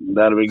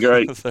 That'll be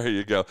great. There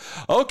you go.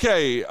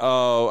 Okay.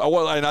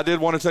 Well, and I did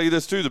want to tell you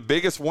this too. The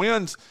biggest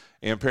wins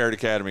in Parrott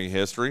Academy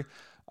history.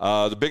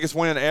 The biggest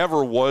win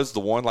ever was the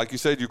one, like you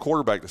said, you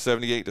quarterbacked the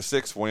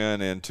 78-6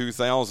 win in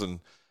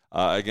 2000.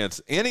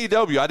 Against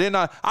NEW.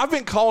 I've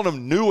been calling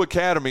them New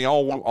Academy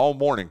all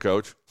morning,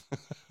 Coach. I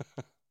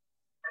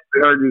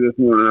heard you this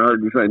morning. I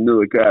heard you say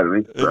New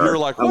Academy. So you're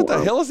like, what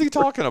the hell is he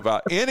talking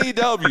about? NEW.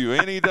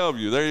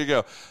 There you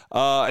go.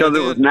 Because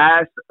it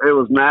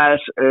was Nash,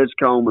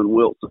 Edgecombe, and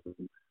Wilson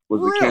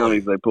was the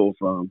counties they pulled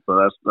from.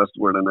 So that's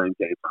where the name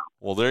came from.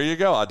 Well, there you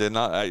go. I did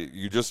not.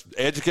 You just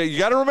educate. You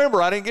got to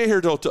remember, I didn't get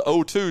here till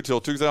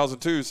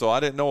 2002, so I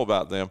didn't know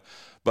about them.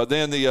 But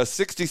then the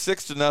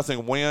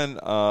 66-0 win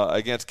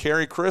against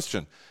Cary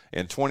Christian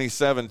in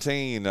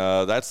 2017,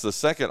 that's the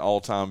second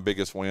all-time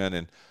biggest win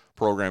in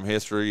program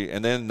history.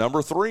 And then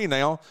number 3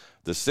 now,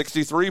 the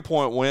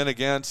 63-point win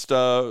against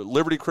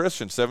Liberty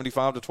Christian,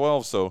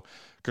 75-12. So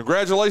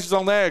congratulations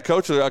on that,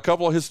 Coach. A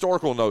couple of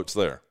historical notes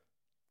there.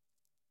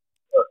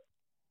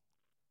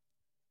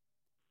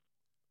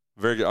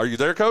 Very good. Are you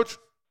there, Coach?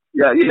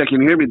 Yeah.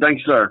 Can you hear me? Thank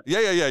you, sir.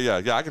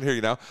 Yeah. I can hear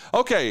you now.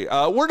 Okay,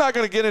 we're not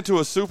going to get into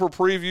a super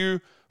preview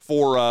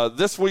for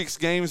this week's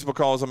games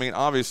because, I mean,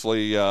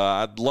 obviously,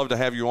 I'd love to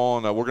have you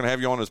on. We're going to have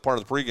you on as part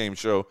of the pregame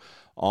show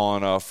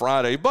on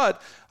Friday.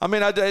 But, I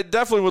mean, I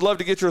definitely would love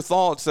to get your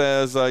thoughts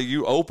as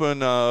you open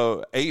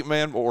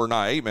 8-man, or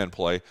not 8-man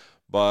play,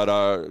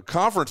 but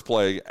conference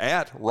play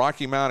at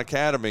Rocky Mount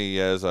Academy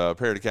as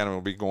Parrott Academy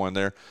will be going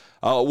there.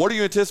 What are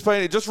you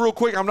anticipating? Just real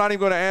quick, I'm not even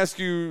going to ask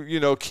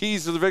you,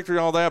 keys to the victory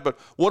and all that, but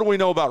what do we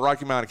know about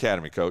Rocky Mount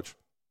Academy, Coach?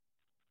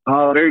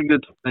 Very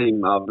good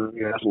team.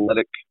 Very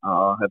athletic.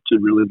 Have 2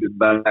 really good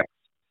backs.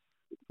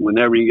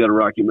 Whenever you go to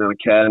Rocky Mount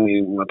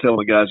Academy, when I tell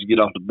the guys you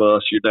get off the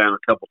bus, you're down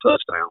a couple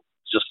touchdowns.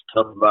 It's just a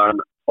tough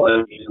environment to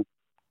play in.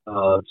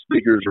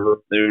 Speakers are up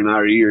there in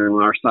our ear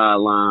and our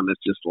sideline.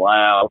 It's just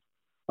loud.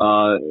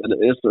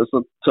 It's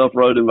a tough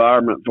road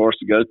environment for us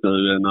to go to,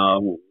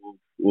 and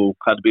we'll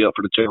have to be up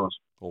for the challenge.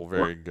 Well,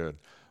 very good.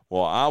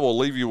 Well, I will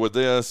leave you with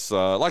this.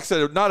 Like I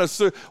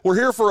said, we're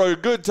here for a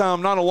good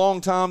time, not a long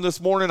time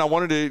this morning. I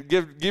wanted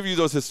to give you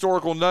those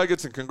historical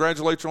nuggets and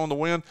congratulate you on the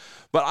win.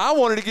 But I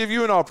wanted to give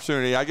you an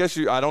opportunity.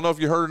 I don't know if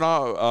you heard or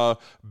not.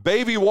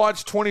 Baby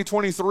Watch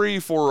 2023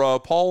 for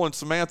Paul and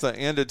Samantha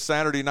ended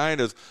Saturday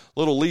night as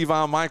little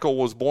Levi Michael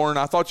was born.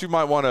 I thought you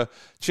might want a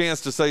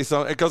chance to say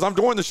something because I'm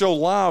doing the show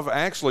live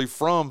actually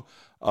from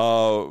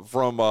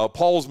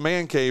Paul's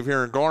Man Cave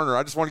here in Garner.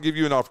 I just want to give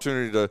you an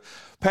opportunity to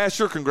pass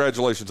your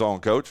congratulations on,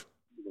 Coach.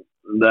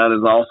 That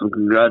is awesome.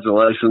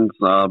 Congratulations.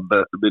 But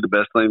it'll be the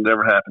best thing that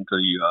ever happened to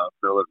you. I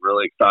feel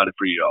really excited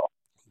for you all.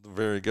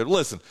 Very good.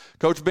 Listen,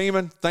 Coach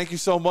Beaman, thank you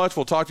so much.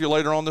 We'll talk to you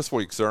later on this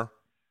week, sir.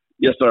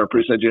 Yes, sir.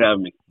 Appreciate you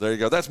having me. There you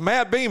go. That's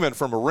Matt Beaman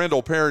from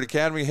Arundel Parrott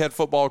Academy, head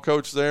football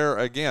coach there.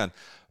 Again,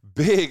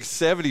 big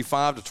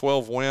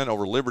 75-12 win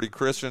over Liberty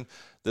Christian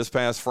this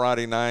past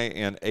Friday night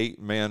in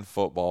 8-man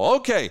football.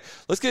 Okay,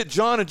 let's get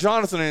John and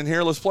Jonathan in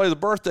here. Let's play the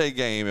birthday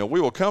game, and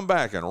we will come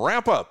back and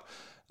wrap up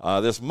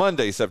this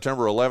Monday,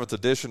 September 11th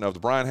edition of the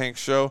Bryan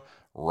Hanks Show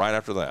right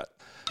after that.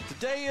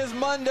 Today is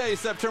Monday,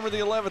 September the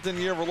 11th in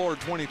the year of our Lord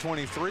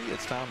 2023.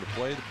 It's time to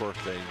play the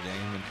birthday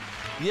game. And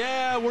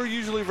yeah, we're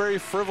usually very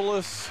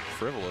frivolous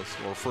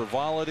or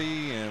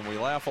frivolity, and we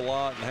laugh a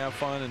lot and have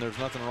fun, and there's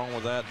nothing wrong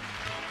with that.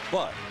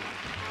 But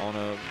on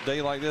a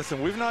day like this,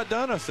 and we've not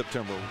done a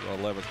September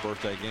 11th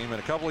birthday game in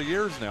a couple of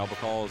years now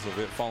because of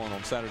it falling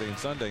on Saturday and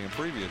Sunday in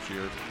previous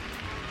years.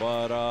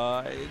 But,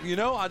 I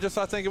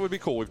think it would be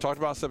cool. We've talked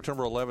about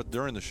September 11th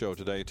during the show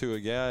today, too.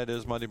 Yeah, it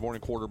is Monday morning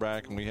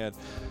quarterback, and we had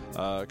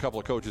a couple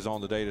of coaches on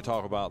the day to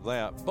talk about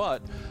that.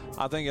 But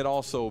I think it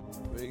also,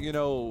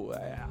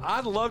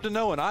 I'd love to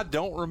know, and I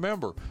don't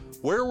remember.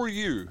 Where were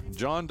you,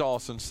 John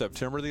Dawson,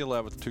 September the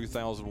 11th,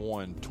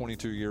 2001,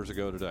 22 years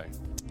ago today?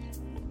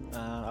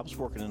 I was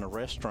working in a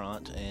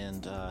restaurant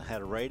and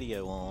had a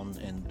radio on,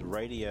 and the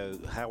radio,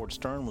 Howard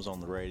Stern was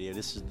on the radio.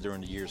 This is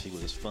during the years he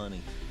was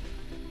funny.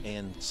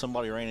 And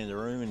somebody ran in the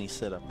room and they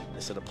said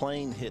a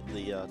plane hit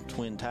the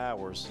Twin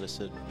Towers. They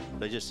said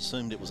they just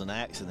assumed it was an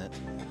accident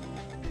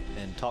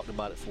and talked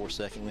about it for a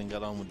second, then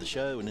got on with the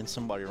show. And then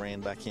somebody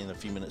ran back in a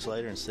few minutes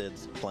later and said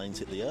the planes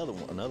hit the other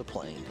one, another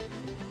plane.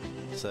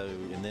 So,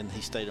 and then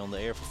he stayed on the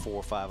air for 4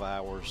 or 5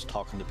 hours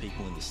talking to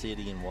people in the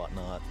city and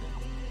whatnot.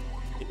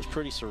 It was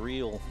pretty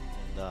surreal. And,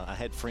 I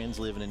had friends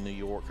living in New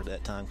York at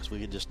that time because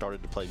we had just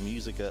started to play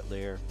music up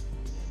there.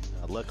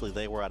 Luckily,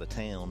 they were out of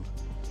town.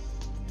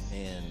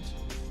 And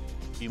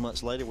a few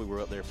months later, we were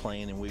up there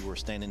playing, and we were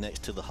standing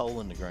next to the hole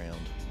in the ground.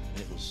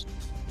 It was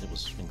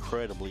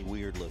incredibly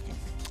weird looking.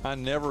 I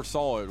never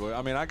saw it.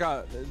 I mean, I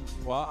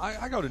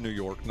go to New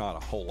York not a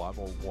whole lot,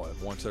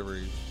 once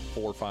every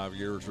 4 or 5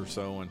 years or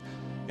so, and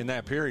in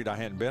that period, I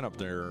hadn't been up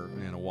there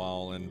in a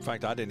while. In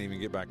fact, I didn't even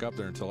get back up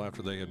there until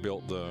after they had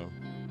built the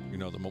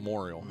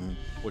memorial,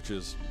 which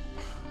is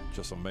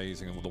just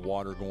amazing, and with the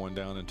water going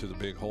down into the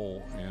big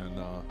hole. And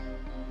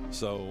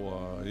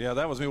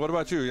that was me. What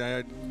about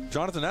you,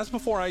 Jonathan? That's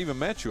before I even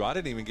met you. I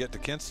didn't even get to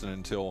Kinston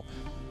until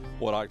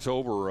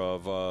October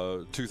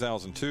of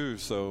 2002.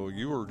 So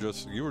you were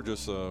just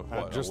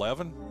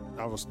 11?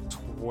 I was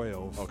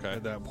 12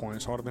 at that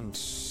point, so I'd have been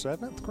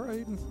 7th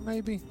grade,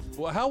 maybe.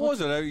 Well, how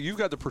was it? You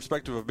got the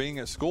perspective of being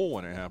at school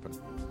when it happened.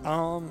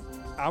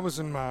 I was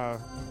in my,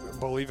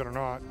 believe it or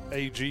not,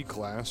 AG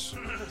class.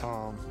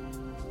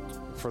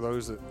 For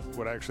those that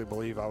would actually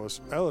believe I was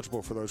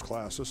eligible for those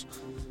classes.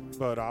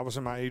 But I was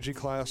in my AG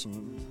class,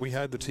 and we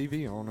had the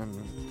TV on, and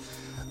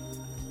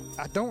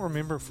I don't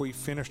remember if we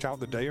finished out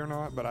the day or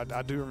not, but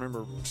I do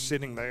remember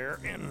sitting there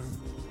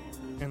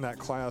in that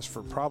class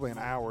for probably an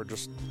hour.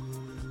 Just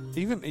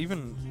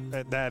even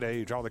at that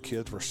age, all the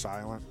kids were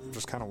silent,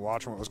 just kind of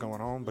watching what was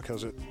going on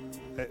because it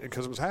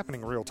was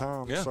happening in real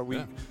time. Yeah, so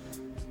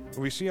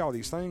we see all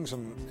these things,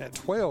 and at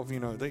 12, you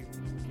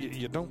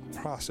don't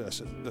process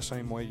it the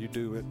same way you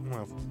do at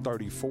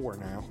 34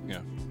 now.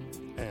 Yeah,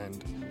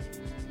 and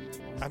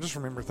I just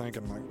remember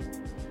thinking, like,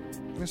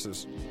 this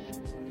is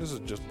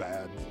just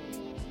bad.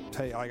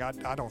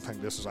 I don't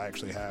think this is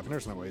actually happening.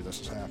 There's no way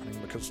this is happening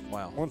because,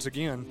 once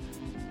again,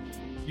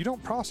 you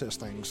don't process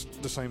things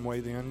the same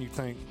way then. You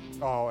think,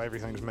 oh,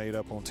 everything's made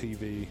up on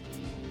TV.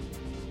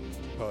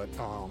 But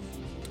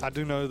I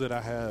do know that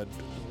I had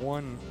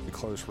one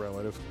close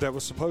relative that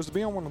was supposed to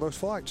be on one of those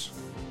flights.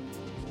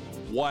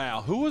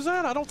 Wow. Who was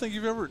that? I don't think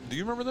you've ever – do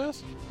you remember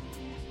this?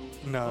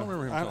 No, I don't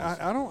remember him.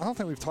 I don't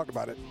think we've talked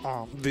about it.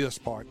 This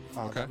part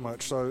that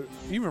much. So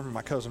you remember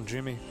my cousin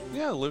Jimmy?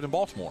 Yeah, lived in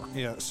Baltimore.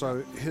 Yeah.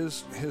 So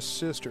his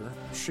sister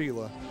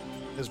Sheila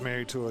is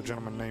married to a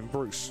gentleman named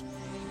Bruce.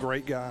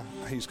 Great guy.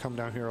 He's come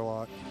down here a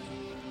lot,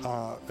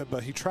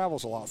 but he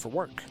travels a lot for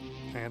work,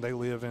 and they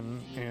live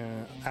in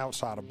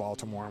outside of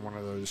Baltimore in one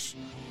of those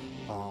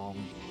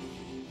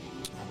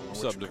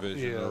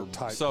subdivision or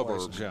type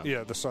suburbs. Places.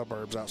 Yeah, the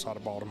suburbs outside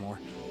of Baltimore.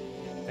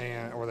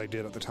 Or they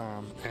did at the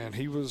time, and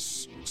he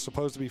was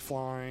supposed to be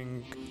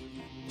flying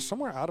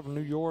somewhere out of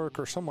New York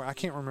or somewhere. I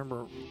can't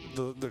remember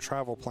the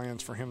travel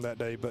plans for him that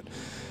day, but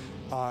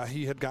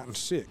he had gotten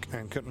sick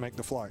and couldn't make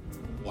the flight.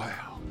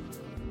 Wow.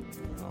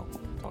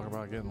 Talk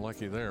about getting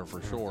lucky there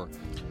for sure.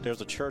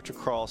 There's a church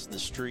across the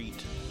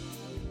street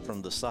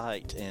from the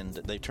site, and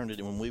they turned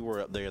it, when we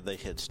were up there, they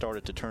had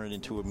started to turn it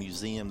into a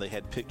museum. They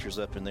had pictures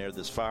up in there.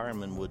 This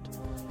fireman would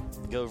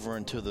go over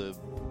into the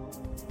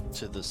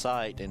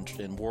site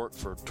and work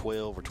for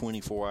 12 or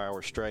 24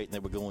 hours straight, and they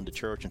would go into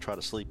church and try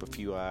to sleep a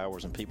few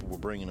hours, and people were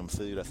bringing them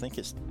food. I think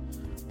it's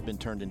been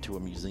turned into a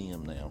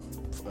museum now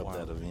of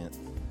that event.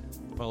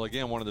 Well,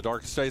 again, one of the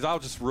darkest days. I'll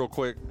just real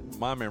quick,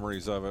 my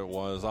memories of it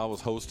was I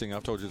was hosting,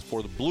 I've told you this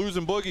before, the Blues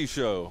and Boogie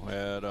show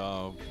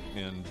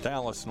in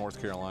Dallas,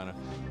 North Carolina,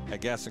 at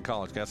Gaston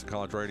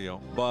College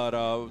Radio. But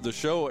the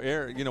show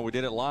aired, we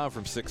did it live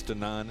from 6 to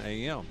 9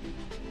 a.m.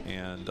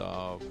 And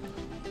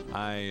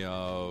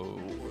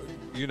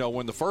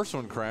when the first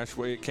one crashed,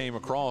 it came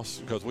across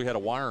because we had a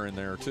wire in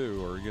there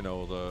too, or,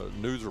 the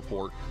news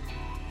report.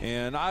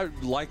 And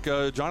like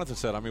Jonathan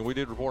said, we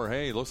did report,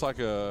 hey, it looks like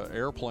a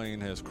airplane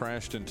has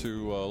crashed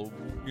into, I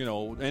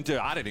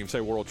didn't even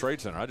say World Trade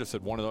Center. I just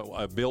said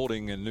a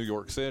building in New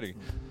York City.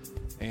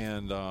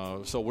 And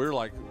so we're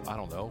like, I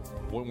don't know,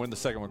 when the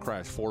second one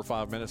crashed, 4 or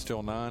 5 minutes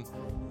till 9.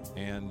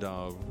 And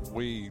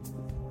we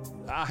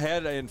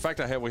had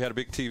a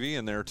big TV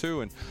in there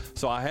too. And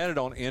so I had it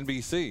on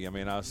NBC.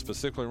 I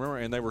specifically remember,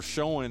 and they were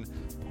showing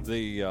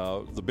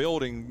the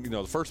building,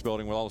 the first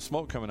building with all the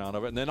smoke coming out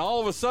of it. And then all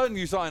of a sudden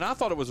you saw, and I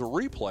thought it was a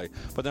replay,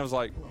 but then I was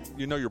like,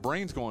 your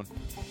brain's going,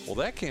 well,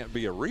 that can't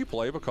be a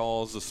replay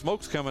because the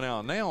smoke's coming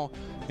out now.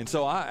 And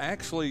so I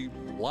actually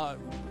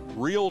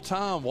real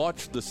time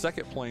watched the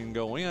second plane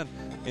go in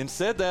and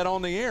said that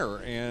on the air.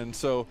 And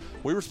so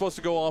we were supposed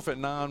to go off at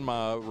 9.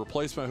 My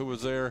replacement who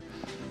was there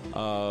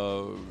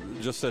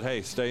just said,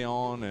 hey, stay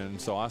on. And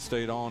so I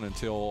stayed on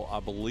until I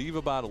believe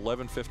about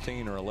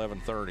 11:15 or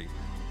 11:30.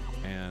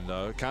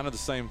 And kind of the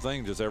same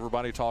thing, just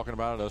everybody talking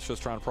about it, us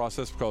just trying to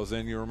process, because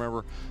then you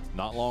remember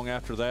not long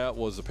after that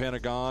was the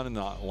Pentagon, and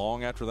not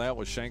long after that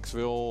was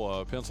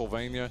Shanksville,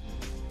 Pennsylvania.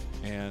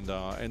 And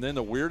then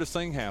the weirdest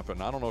thing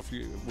happened. I don't know if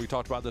we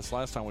talked about this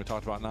last time we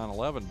talked about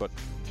 9/11, but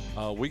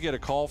we get a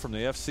call from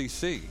the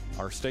FCC.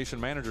 Our station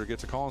manager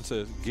gets a call and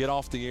says, get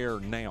off the air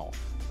now.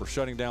 We're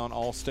shutting down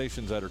all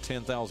stations that are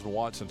 10,000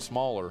 watts and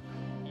smaller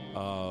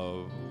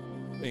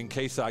in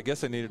case, I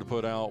guess they needed to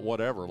put out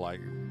whatever, like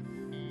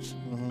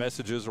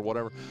messages or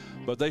whatever.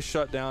 But they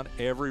shut down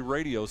every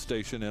radio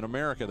station in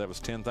America that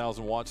was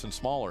 10,000 watts and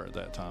smaller at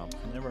that time.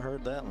 I never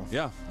heard that one.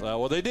 Yeah.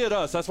 Well, they did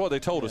us. That's what they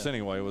told us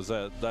anyway, was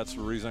that's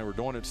the reason they were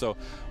doing it. So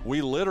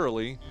we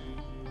literally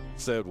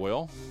said,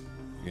 well,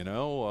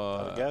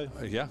 gotta go.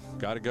 Yeah,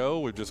 got to go.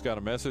 We've just got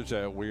a message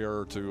that we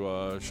are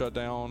to shut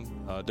down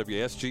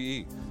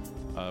WSGE.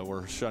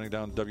 We're shutting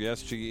down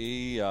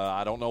WSGE.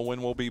 I don't know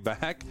when we'll be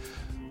back.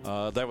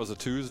 That was a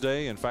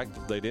Tuesday. In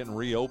fact, they didn't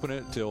reopen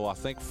it till I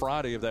think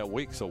Friday of that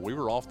week. So we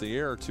were off the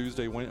air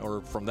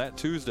from that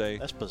Tuesday.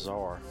 That's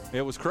bizarre.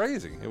 It was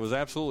crazy. It was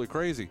absolutely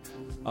crazy.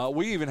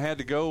 We even had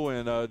to go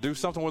and do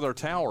something with our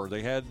tower.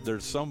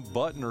 There's some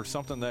button or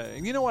something that,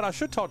 and you know what? I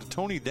should talk to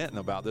Tony Denton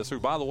about this, who,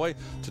 by the way,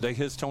 today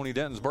is Tony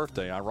Denton's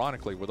birthday,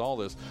 ironically, with all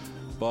this.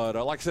 But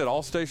like I said,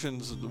 all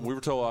stations, we were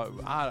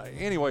told,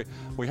 anyway,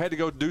 we had to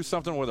go do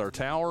something with our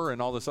tower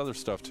and all this other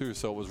stuff too,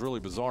 so it was really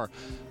bizarre.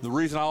 The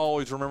reason I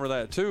always remember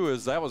that too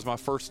is that was my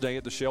first day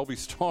at the Shelby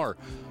Star.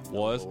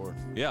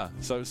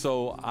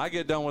 So I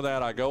get done with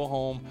that, I go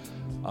home,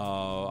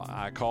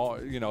 I call,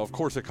 of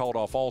course they called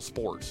off all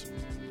sports,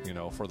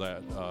 for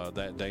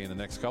that day and the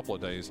next couple of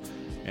days.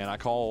 And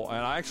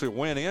I actually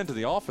went into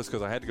the office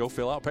because I had to go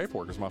fill out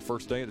paperwork. It was my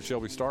first day at the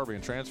Shelby Star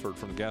being transferred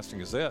from the Gaston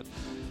Gazette.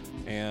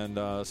 And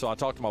so I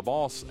talked to my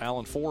boss,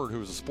 Alan Ford, who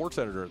was a sports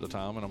editor at the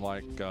time, and I'm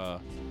like,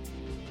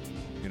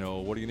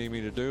 what do you need me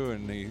to do?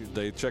 And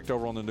they checked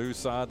over on the news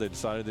side. They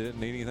decided they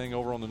didn't need anything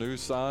over on the news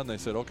side, and they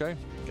said, okay.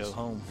 Go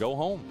home. Go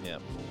home. Yeah.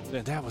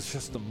 And that was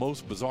just the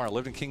most bizarre. I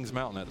lived in Kings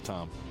Mountain at the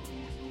time.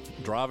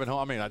 Driving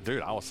home,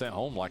 I was sent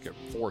home like at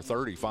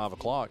 4:30, 5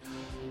 o'clock.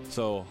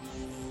 So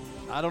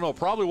I don't know,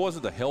 probably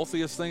wasn't the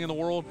healthiest thing in the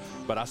world,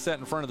 but I sat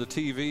in front of the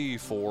TV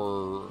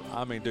for,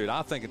 I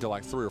think until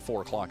like 3 or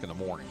 4 o'clock in the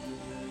morning.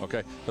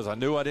 Okay, because I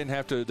knew I didn't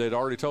have to. They'd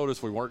already told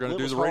us we weren't going to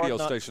do the radio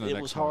station the next morning.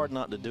 It was hard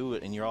not to do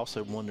it, and you're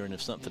also wondering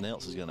if something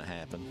else is going to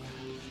happen.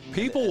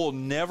 People will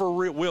never,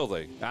 will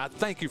they? I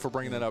thank you for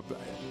bringing that up.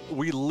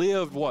 We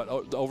lived,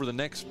 over the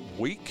next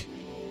week?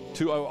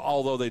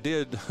 Although they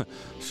did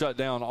shut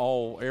down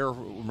all air.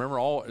 Remember,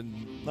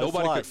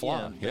 nobody could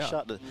fly.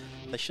 Yeah.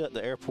 They shut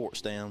the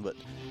airports down, but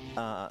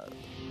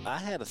I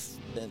had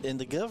and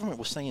the government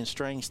was saying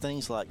strange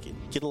things like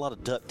get a lot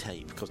of duct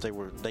tape because they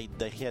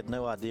had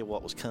no idea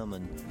what was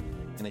coming,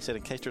 and they said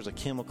in case there's a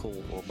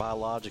chemical or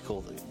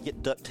biological,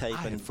 get duct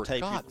tape and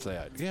tape. I forgot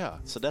that. Yeah.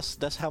 So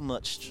that's how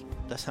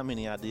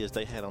many ideas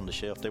they had on the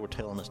shelf. They were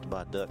telling us to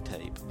buy duct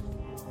tape,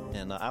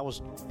 and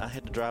I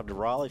had to drive to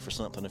Raleigh for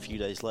something a few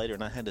days later,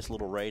 and I had this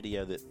little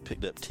radio that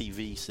picked up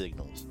TV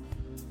signals.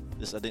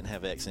 I didn't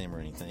have XM or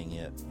anything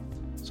yet.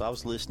 So I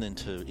was listening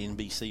to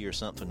NBC or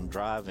something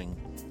driving.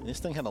 And this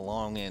thing had a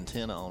long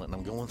antenna on it, and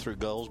I'm going through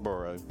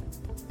Goldsboro,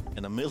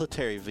 and a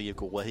military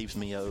vehicle waves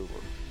me over.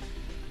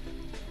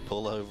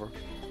 Pull over.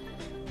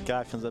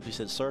 guy comes up, he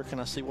said, "Sir, can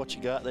I see what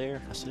you got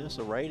there?" I said, "It's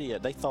a radio."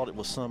 They thought it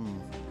was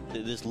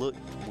it just looked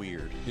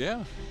weird.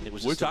 Yeah. It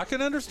was Which I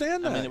can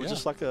understand that. I mean, it was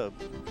just like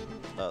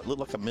looked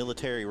like a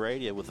military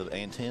radio with an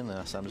antenna.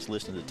 I said, "I'm just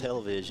listening to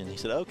television." He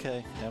said,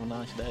 "Okay, have a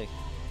nice day."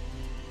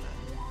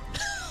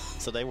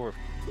 So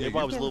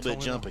everybody was a little bit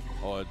jumpy.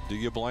 Oh, do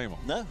you blame them?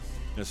 No.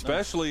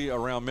 Especially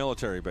around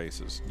military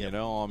bases. Yep. You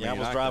know, I mean, I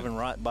was driving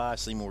right by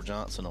Seymour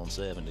Johnson on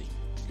 70.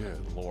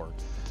 Good Lord.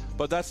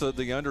 But that's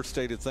the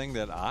understated thing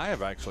that I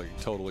have actually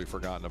totally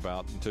forgotten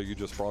about until you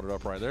just brought it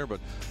up right there.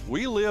 But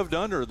we lived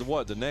under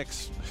the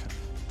next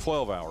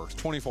 12 hours,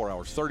 24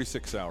 hours,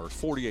 36 hours,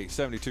 48,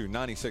 72,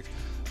 96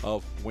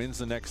 of when's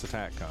the next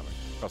attack coming?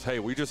 Because, hey,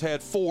 we just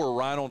had 4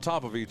 right on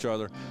top of each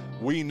other.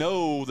 We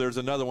know there's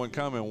another one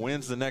coming.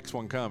 When's the next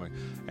one coming?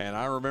 And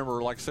I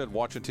remember, like I said,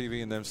 watching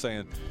TV and them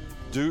saying,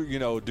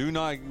 do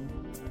not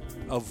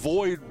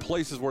avoid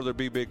places where there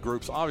be big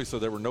groups. Obviously,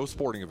 there were no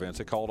sporting events.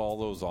 They called all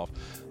those off.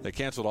 They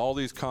canceled all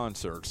these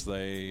concerts.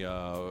 There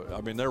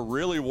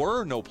really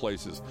were no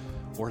places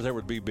where there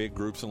would be big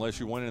groups unless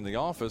you went in the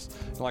office.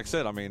 And like I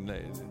said, I mean,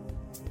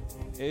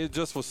 it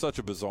just was such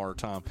a bizarre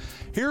time.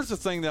 Here's the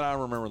thing that I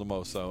remember the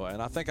most, though,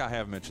 and I think I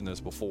have mentioned this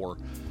before,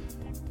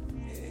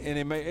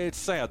 and it's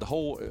sad. The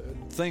whole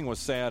thing was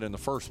sad in the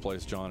first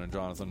place, John and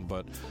Jonathan,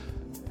 but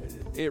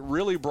it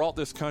really brought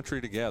this country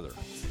together.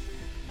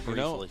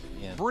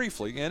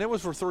 Briefly, and it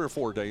was for 3 or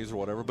 4 days or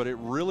whatever, but it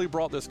really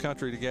brought this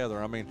country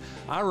together. I mean,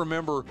 I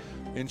remember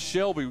in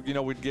Shelby,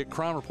 we'd get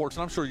crime reports,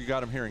 and I'm sure you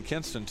got them here in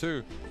Kinston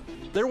too.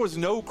 There was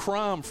no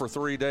crime for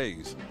 3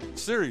 days.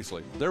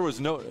 Seriously, there was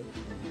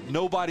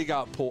nobody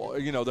got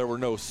pulled. There were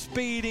no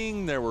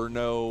speeding, there were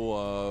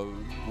no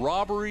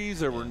robberies,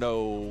 there were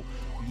no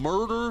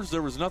murders.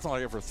 There was nothing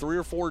like that for 3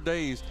 or 4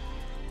 days.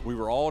 We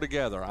were all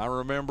together. I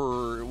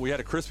remember we had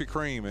a Krispy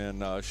Kreme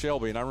in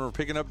Shelby, and I remember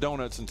picking up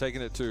donuts and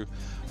taking it to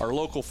our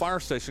local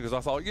fire station because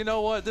I thought, you know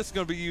what, this is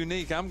going to be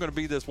unique. I'm going to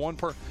be this one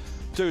person.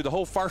 Dude, the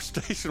whole fire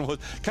station was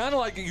kind of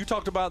like you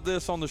talked about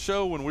this on the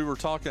show when we were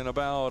talking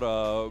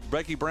about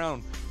Becky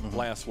Brown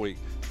last week,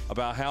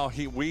 about how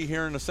we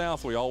here in the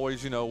South, we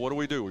always,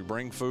 what do? We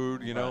bring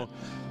food, Right.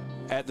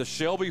 At the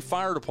Shelby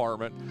Fire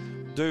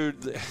Department,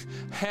 dude,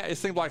 it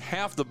seemed like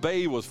half the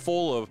bay was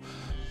full of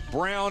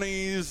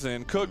brownies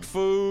and cooked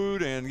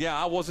food, and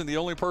I wasn't the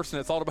only person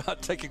that thought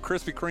about taking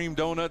Krispy Kreme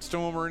donuts to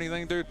them or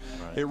anything, dude.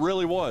 Right. It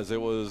really was.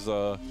 It was,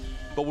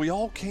 but we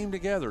all came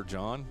together,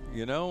 John.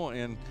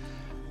 And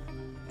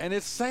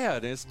it's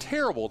sad. It's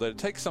terrible that it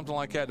takes something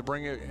like that to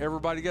bring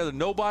everybody together.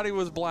 Nobody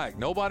was black.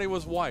 Nobody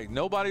was white.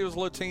 Nobody was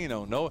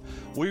Latino. No,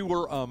 we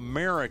were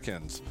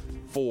Americans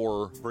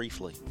for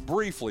briefly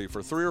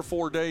for 3 or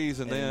 4 days,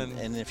 and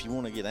then if you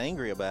want to get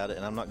angry about it,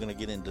 and I'm not going to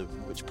get into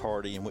which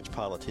party and which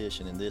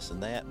politician and this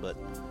and that, but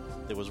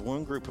there was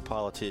one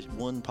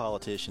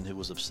politician who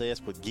was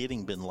obsessed with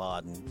getting bin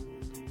Laden,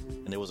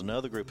 and there was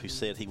another group who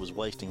said he was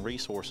wasting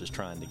resources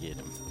trying to get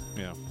him.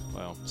 Yeah,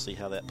 well, see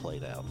how that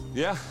played out.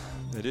 Yeah,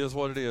 it is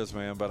what it is,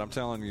 man. But I'm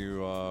telling you,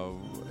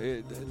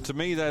 to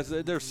me,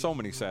 there's so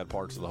many sad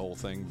parts of the whole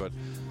thing, but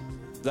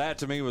that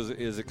to me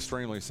is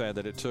extremely sad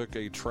that it took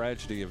a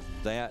tragedy of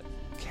that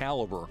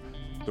caliber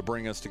to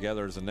bring us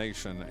together as a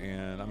nation.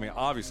 And I mean,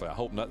 obviously, I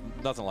hope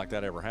nothing like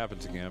that ever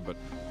happens again. But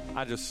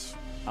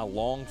I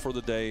long for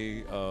the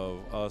day of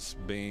us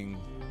being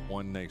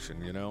one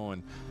nation,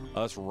 and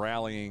us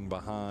rallying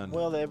behind.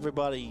 Well,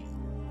 everybody,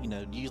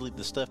 usually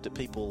the stuff that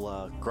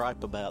people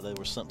gripe about, there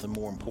was something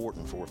more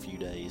important for a few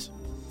days.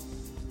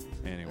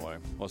 Anyway,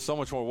 well, so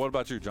much more. What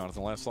about you,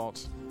 Jonathan? Last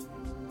thoughts?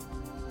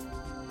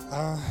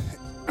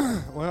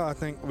 Well, I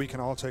think we can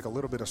all take a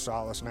little bit of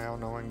solace now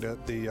knowing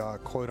that the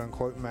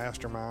quote-unquote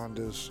mastermind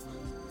is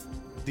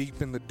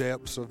deep in the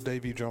depths of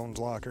Davy Jones'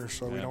 locker,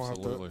 so we don't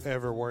have to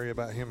ever worry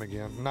about him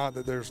again. Not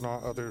that there's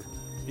not other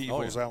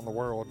evils out in the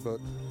world, but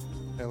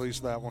at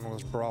least that one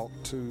was brought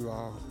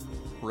to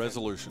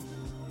resolution.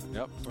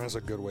 Yep. That's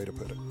a good way to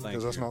put it,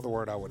 because that's not the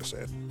word I would have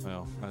said.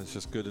 Well, it's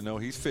just good to know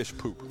he's fish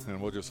poop,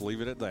 and we'll just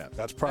leave it at that.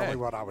 That's probably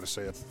what I would have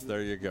said.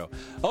 There you go.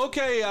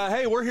 Okay,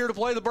 hey, we're here to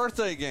play the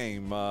birthday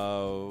game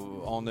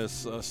on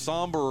this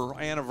somber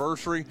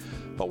anniversary,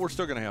 but we're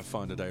still going to have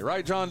fun today.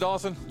 Right, John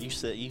Dawson? You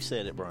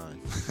said it,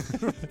 Bryan.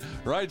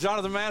 Right,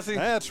 Jonathan Massey?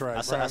 That's right,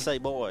 I say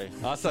boy.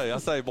 I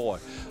say boy.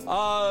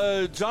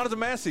 Jonathan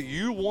Massey,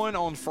 you won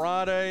on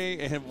Friday,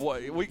 and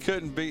we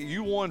couldn't beat.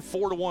 You won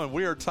 4-1.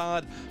 We are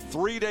tied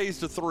 3 days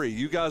to 3.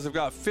 You guys have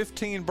got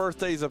 15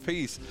 birthdays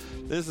apiece.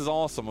 This is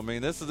awesome. I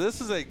mean, this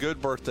is a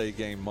good birthday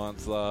game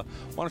month. Why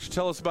don't you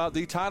tell us about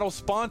the title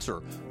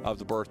sponsor of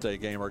the birthday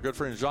game, our good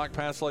friend Jacques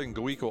Passeleg and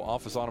Goeco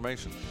Office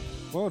Automation?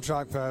 Well,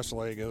 Jacques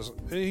Passeleg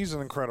he's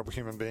an incredible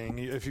human being.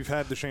 If you've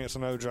had the chance to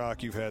know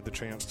Jacques, you've had the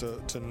chance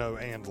to know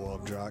and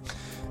love Jacques.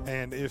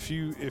 And if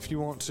you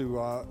want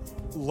to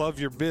love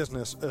your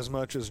business as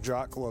much as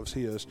Jacques loves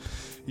his,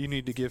 you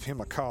need to give him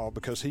a call,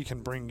 because he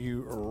can bring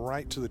you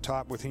right to the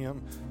top with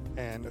him,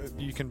 and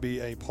you can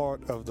be a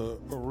part of the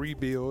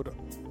rebuild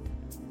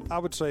I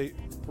would say,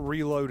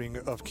 reloading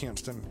of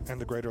Kinston and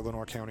the greater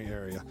Lenoir County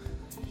area.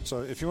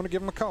 So if you want to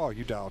give them a call,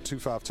 you dial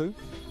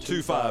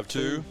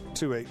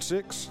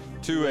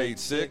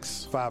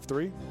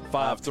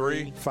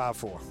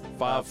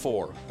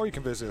 252-286-5354. Or you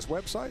can visit his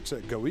websites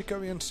at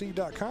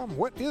goeconc.com,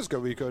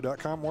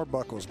 whatisgoeco.com, or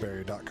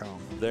bucklesberry.com.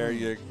 There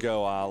you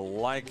go. I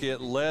like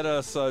it. Let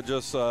us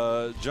just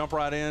jump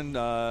right in.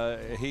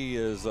 He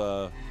is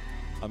a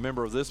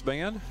member of this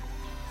band.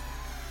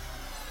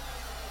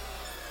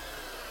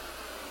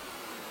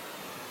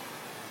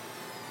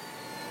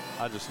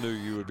 I just knew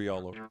you would be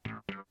all over.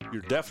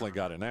 You definitely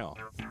got it now.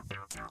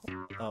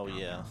 Oh,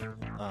 yeah.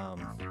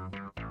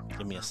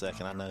 Give me a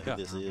second. I know who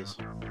this is.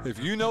 If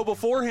you know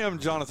before him,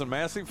 Jonathan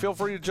Massey, feel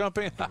free to jump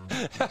in.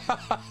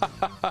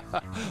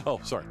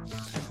 Oh, sorry.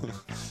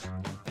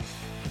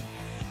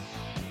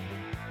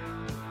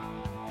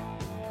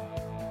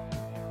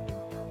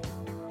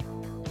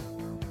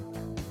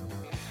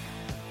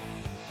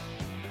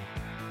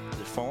 Is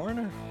it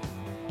Foreigner?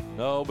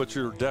 No, but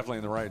you're definitely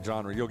in the right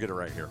genre. You'll get it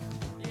right here.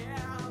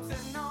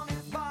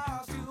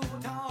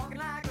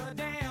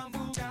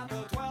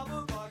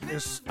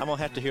 I'm going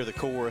to have to hear the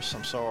chorus.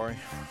 I'm sorry.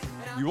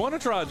 You want to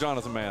try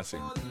Jonathan Massey?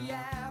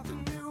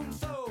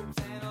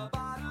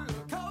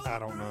 I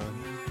don't know.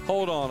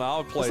 Hold on,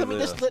 I'll play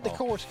this. Just let the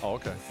chorus. Oh,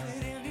 okay.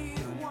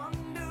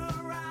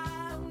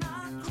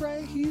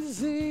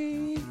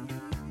 Crazy.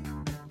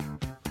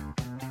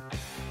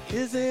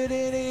 Is it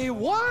any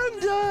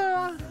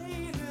wonder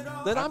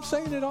that I'm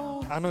saying it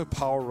all? I know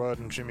Paul Rudd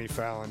and Jimmy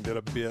Fallon did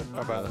a bit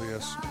about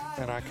this,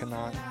 and I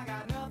cannot.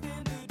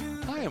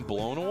 I am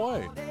blown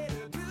away.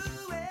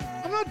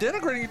 I'm not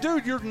denigrating you,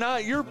 dude.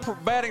 Your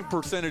batting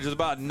percentage is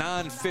about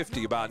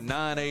 950, about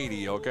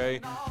 980, okay?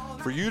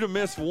 For you to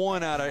miss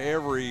one out of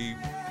every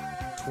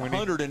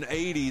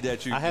 180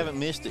 that you... I haven't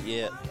missed it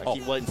yet. I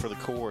keep waiting for the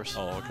chorus.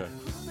 Oh, okay.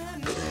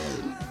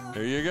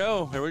 Here you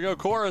go. Here we go,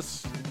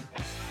 chorus.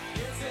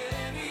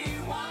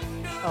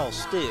 Oh,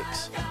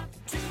 Sticks.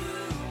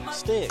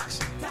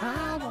 Sticks.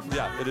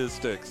 Yeah, it is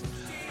Sticks.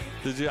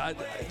 Did you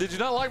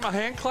not like my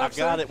hand claps?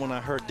 I got it when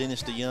I heard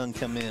Dennis DeYoung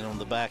come in on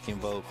the backing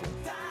vocal.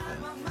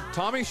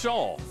 Tommy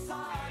Shaw.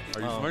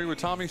 Are you familiar with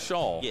Tommy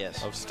Shaw?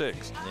 Yes. Of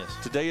Styx? Yes.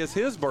 Today is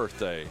his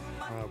birthday.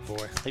 Oh,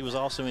 boy. He was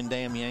also in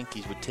Damn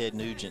Yankees with Ted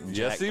Nugent and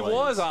Jack Yes, he Blades.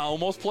 was. I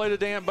almost played a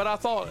damn, but I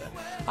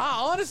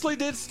honestly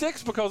did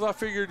Styx because I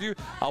figured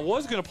I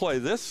was going to play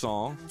this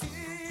song.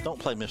 Don't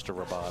play Mr.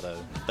 Roboto.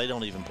 They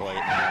don't even play it.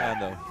 I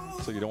know.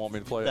 So you don't want me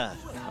to play it? Nah.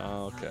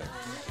 Okay.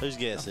 Whose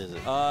guess is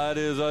it? It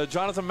is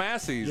Jonathan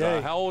Massey's.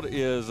 How old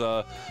is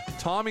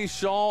Tommy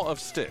Shaw of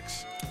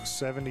Styx?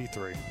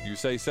 73. You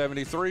say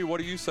 73. What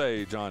do you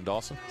say, John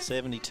Dawson?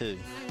 72.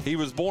 He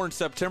was born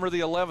September the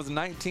 11th,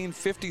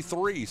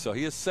 1953, so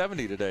he is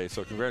 70 today.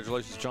 So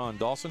congratulations, John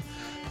Dawson.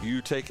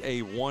 You take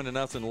a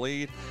 1-0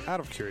 lead.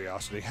 Out of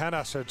curiosity, had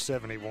I said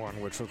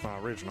 71, which was my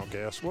original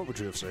guess, what would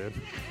you have said?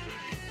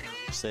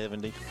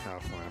 70. Oh,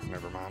 well,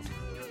 never mind.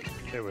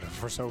 It would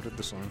have resulted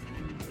the same.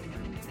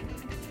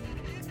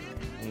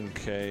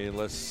 Okay,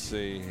 let's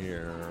see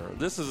here.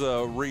 This is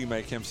a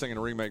remake, him singing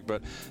a remake,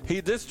 but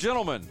this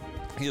gentleman,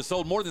 he has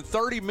sold more than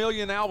 30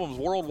 million albums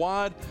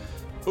worldwide.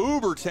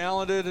 Uber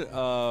talented.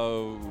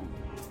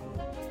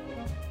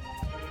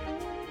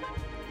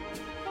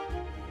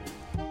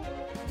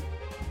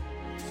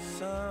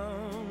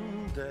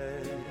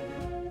 Someday,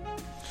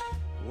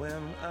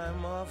 when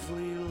I'm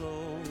awfully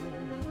low,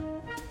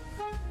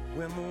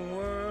 when the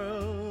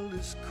world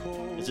is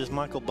cold. Is this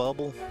Michael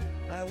Bublé?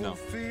 No,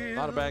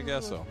 not a bad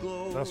guess, though.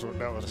 That was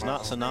It's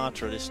not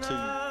Sinatra. It's Too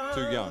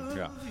young,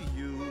 yeah.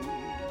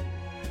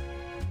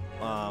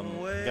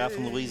 Guy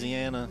from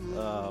Louisiana.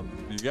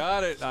 You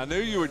got it. I knew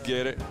you would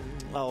get it.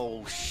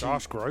 Oh, shoot.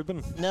 Josh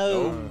Groban?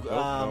 No,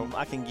 No.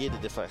 I can get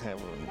it if I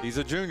have one. He's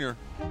a junior.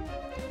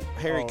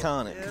 Harry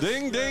Connick.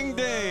 Ding, ding,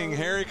 ding.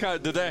 Harry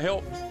Connick. Did that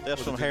help?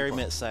 That's from Harry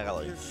Met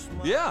Sally.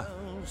 Yeah.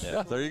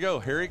 Yeah, there you go.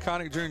 Harry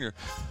Connick Jr.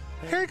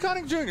 Harry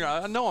Connick Jr.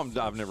 I know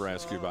I've never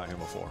asked you about him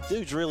before.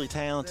 Dude's really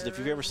talented. If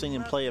you've ever seen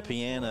him play a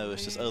piano,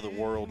 it's just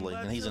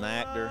otherworldly. And he's an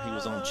actor. He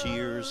was on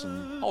Cheers.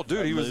 And Oh,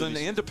 dude, he was in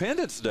movies.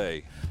 Independence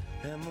Day.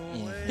 Yeah.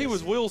 He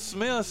was Will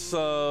Smith's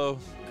fighter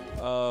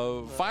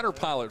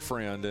pilot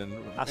friend. And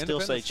I still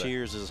say Independence Day.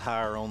 Cheers is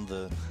higher on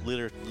the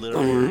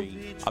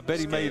literary I bet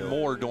he made scale.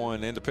 more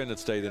doing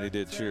Independence Day than he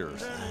did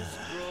Cheers.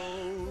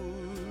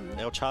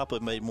 El Chapo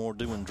made more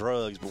doing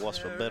drugs, but what's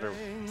better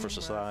for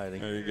society?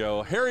 There you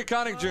go. Harry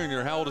Connick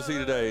Jr., how old is he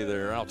today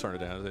there? I'll turn it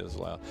down. It is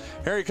loud.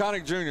 Harry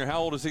Connick Jr., how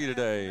old is he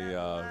today,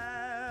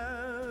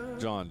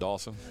 John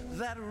Dawson?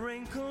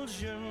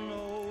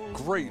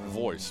 Great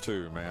voice,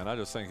 too, man. I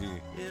just think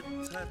You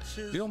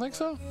don't think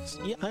so?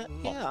 Yeah.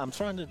 I'm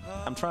trying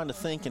to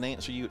think and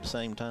answer you at the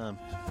same time.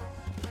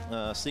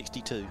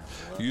 62.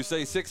 You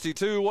say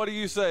 62. What do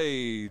you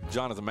say,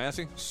 Jonathan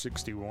Massey?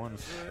 61.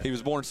 He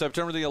was born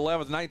September the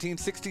 11th,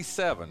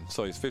 1967.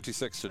 So he's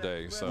 56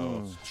 today.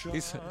 So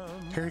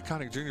Harry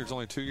Connick Jr. is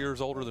only 2 years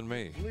older than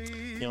me.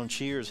 You know, on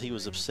Cheers, he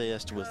was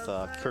obsessed with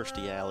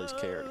Kirstie Alley's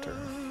character.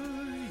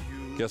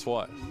 Guess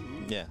what?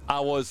 Yeah. I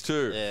was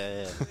too.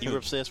 Yeah. You were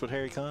obsessed with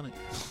Harry Connick?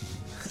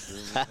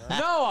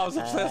 No, I was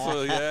obsessed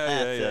with it.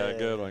 Yeah.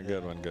 Good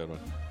one.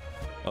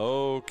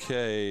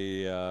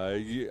 Okay.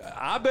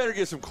 I better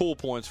get some cool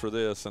points for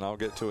this, and I'll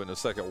get to it in a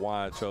second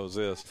why I chose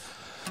this.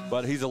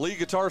 But he's a lead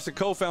guitarist and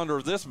co-founder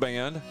of this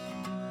band.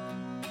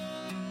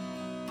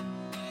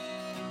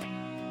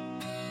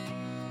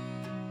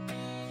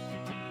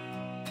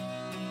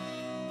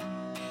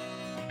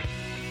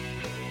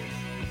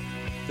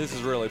 This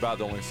is really about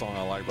the only song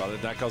I like about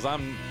it, because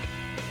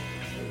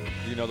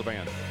you know the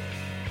band.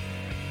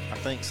 I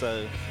think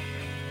so.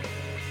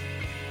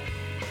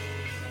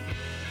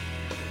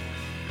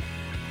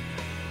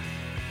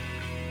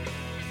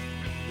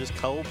 Just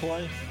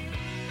Coldplay?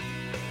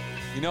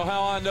 You know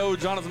how I know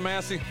Jonathan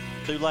Massey?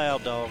 Too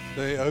loud, dog.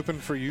 They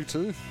opened for you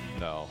too?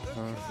 No.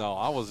 No,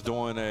 I was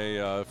doing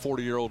a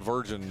 40-year-old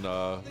virgin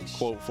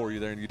quote for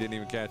you there, and you didn't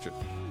even catch it.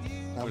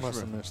 I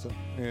must have missed it.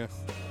 Yeah.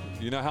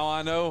 You know how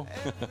I know?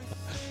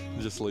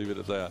 Just leave it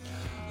at that.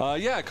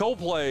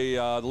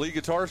 Coldplay, the lead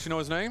guitarist, you know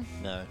his name?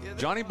 No.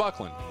 Johnny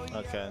Buckland.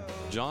 Okay.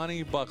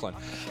 Johnny Buckland.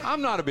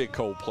 I'm not a big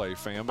Coldplay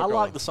fan. I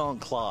like the song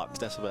Clocks.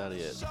 That's about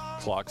it.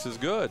 Clocks is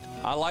good.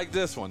 I like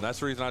this one. That's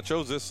the reason I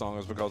chose this song,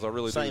 is because I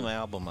really Same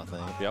album, I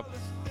think. Yep.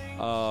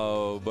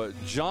 But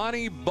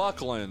Johnny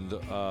Buckland,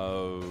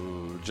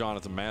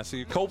 Jonathan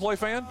Massey, Coldplay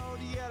fan?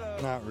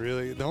 Not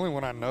really. The only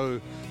one I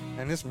know,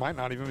 and this might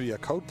not even be a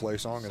Coldplay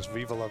song, is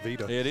Viva La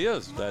Vida. It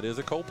is. That is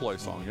a Coldplay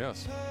song,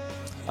 yes.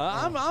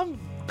 I'm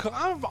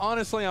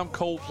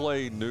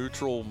Coldplay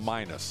neutral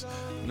minus.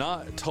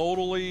 Not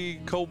totally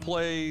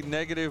Coldplay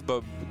negative,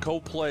 but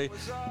Coldplay,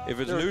 if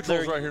it's neutral,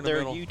 it's right here in the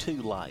middle. They're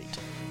U2 light.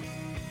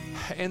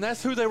 And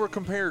that's who they were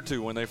compared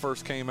to when they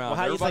first came out. Well,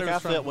 how do you think I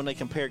felt when they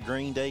compared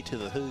Green Day to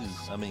The Who?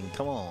 I mean,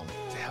 come on.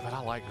 Yeah, but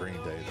I like Green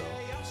Day,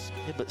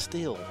 though. Yeah, but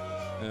still.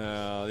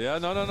 No,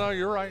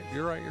 you're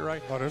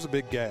right. Oh, there's a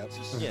big gap.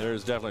 Yeah.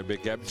 There's definitely a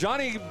big gap.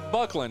 Johnny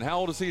Buckland, how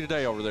old is he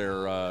today over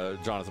there,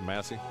 Jonathan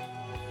Massey?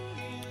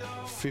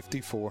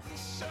 54.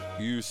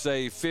 You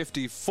say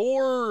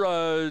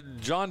 54,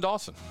 John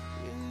Dawson.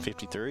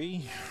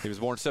 53. He was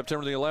born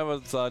September the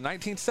 11th,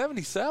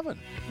 1977.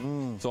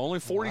 So only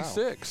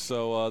 46. Wow.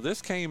 So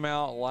this came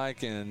out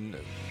like in,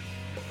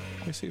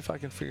 let me see if I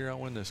can figure out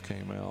when this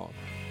came out.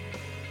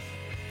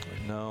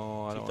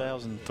 No, I don't.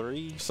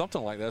 2003?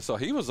 Something like that. So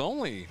he was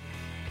only,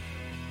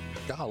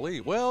 golly,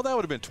 well, that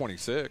would have been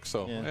 26.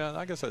 So, yeah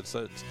I guess that's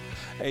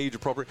age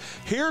appropriate.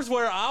 Here's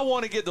where I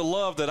want to get the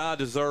love that I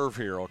deserve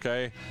here,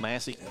 okay?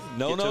 Massey?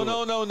 No.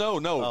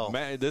 Oh.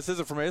 This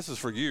isn't for me. This is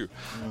for you.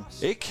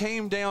 It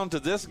came down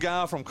to this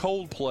guy from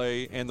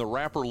Coldplay and the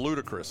rapper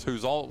Ludacris,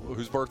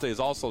 whose birthday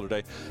is also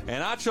today.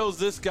 And I chose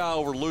this guy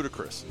over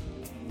Ludacris.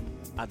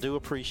 I do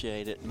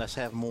appreciate it. Let's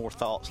have more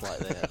thoughts like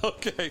that.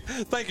 Okay,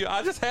 thank you.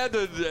 I just had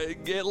to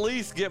at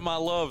least get my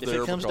love there.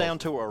 If it comes down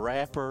to a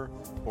rapper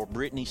or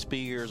Britney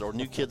Spears or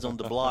New Kids on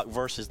the Block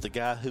versus the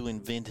guy who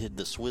invented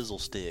the swizzle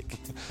stick,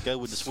 go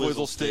with the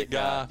swizzle stick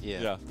guy.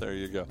 Yeah, there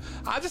you go.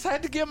 I just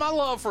had to get my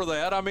love for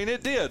that. I mean,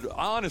 it did.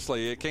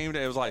 Honestly,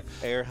 it was like,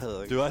 air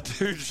hug. Do I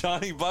do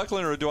Johnny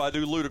Buckland or do I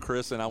do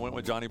Ludacris? And I went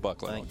with Johnny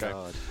Buckland. Thank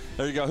God.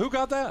 There you go. Who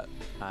got that?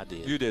 I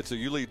did. You did. So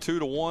you lead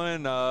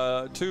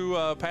 2-1.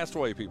 Two passed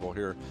away people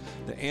here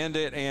to end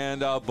it,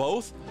 and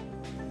both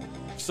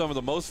some of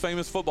the most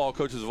famous football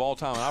coaches of all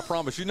time. And I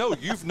promise you, no.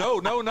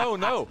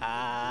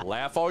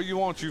 Laugh all you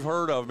want. You've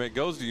heard of him. It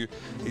goes to you.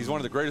 He's one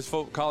of the greatest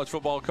college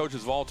football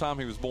coaches of all time.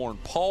 He was born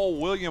Paul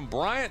William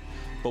Bryant,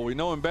 but we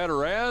know him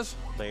better as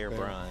Bear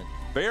Bryant.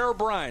 Bear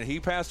Bryant. He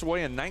passed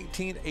away in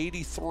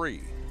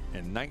 1983.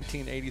 In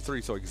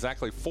 1983, so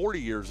exactly 40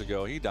 years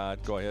ago, he died.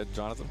 Go ahead,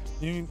 Jonathan.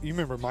 You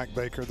remember Mike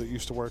Baker that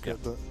used to work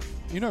at the...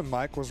 You know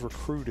Mike was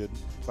recruited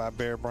by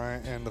Bear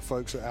Bryant and the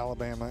folks at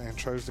Alabama and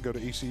chose to go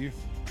to ECU?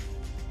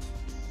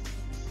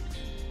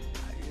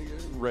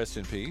 Rest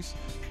in peace.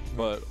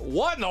 But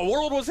what in the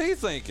world was he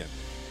thinking?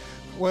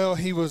 Well,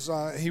 he was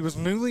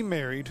newly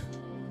married,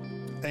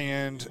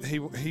 and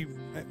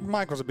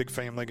Mike was a big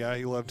family guy.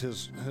 He loved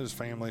his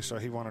family, so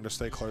he wanted to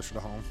stay closer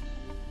to home.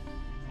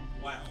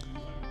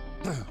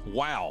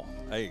 Wow.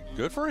 Hey,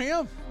 good for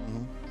him.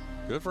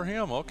 Good for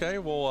him. Okay,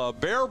 well,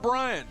 Bear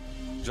Bryant,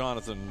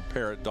 Jonathan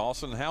Parrott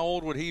Dawson, how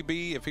old would he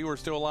be if he were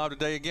still alive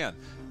today again?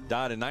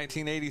 Died in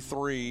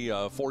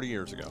 1983, 40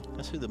 years ago.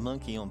 That's who the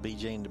monkey on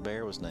BJ and the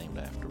Bear was named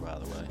after, by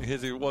the way.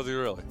 Was he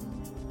really?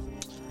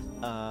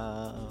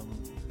 I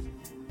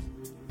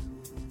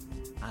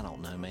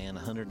don't know, man.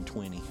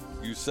 120.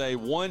 You say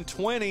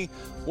 120.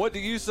 What do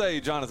you say,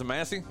 Jonathan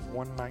Massey?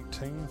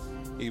 119.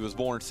 He was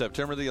born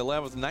September the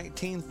 11th,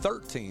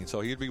 1913, so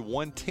he'd be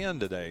 110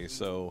 today.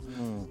 So,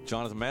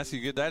 Jonathan Massey,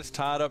 you get that. It's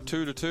tied up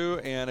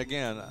 2-2. And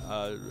again,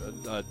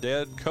 a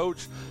dead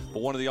coach,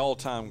 but one of the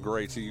all-time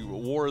greats. He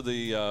wore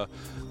the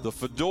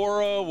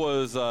fedora,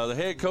 was the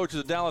head coach of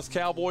the Dallas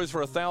Cowboys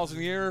for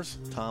 1,000 years.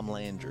 Tom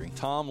Landry.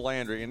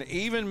 And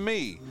even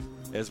me,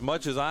 as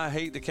much as I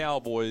hate the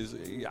Cowboys,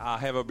 I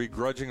have a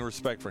begrudging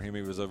respect for him.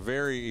 He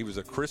was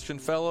a Christian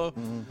fellow.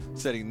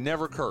 Said he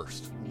never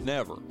cursed,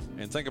 never.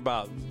 And think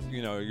about,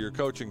 you're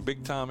coaching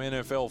big time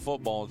NFL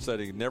football, and said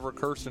he never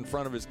cursed in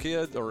front of his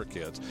kids,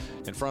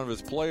 in front of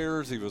his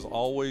players. He was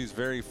always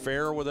very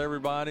fair with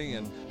everybody,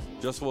 and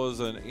just was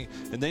and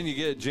then you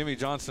get Jimmy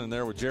Johnson in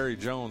there with Jerry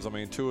Jones. I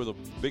mean, two of the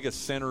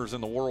biggest centers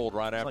in the world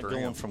right after like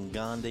going him. from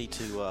Gandhi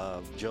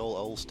to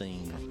Joel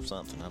Osteen or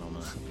something. I don't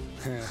know.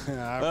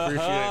 I appreciate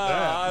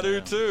that. I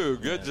do too.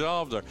 Good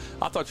job there.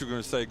 I thought you were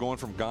going to say going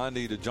from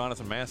Gandhi to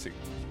Jonathan Massey.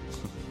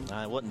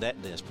 I wasn't that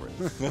desperate.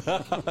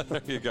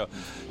 There you go.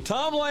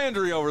 Tom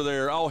Landry over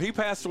there. Oh, he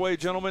passed away,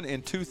 gentlemen,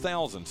 in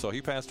 2000. So he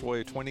passed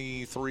away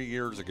 23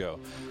 years ago.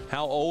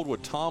 How old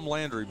would Tom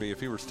Landry be if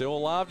he were still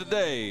alive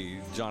today,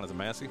 Jonathan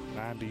Massey?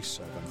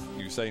 97.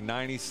 You say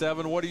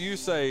 97. What do you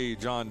say,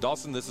 John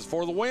Dawson? This is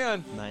for the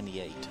win.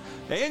 98.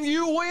 And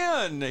you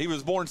win. He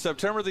was born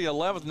September the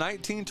 11th,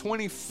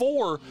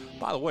 1924.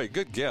 By the way,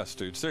 good guess,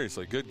 dude.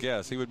 Seriously, good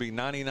guess. He would be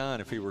 99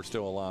 if he were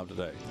still alive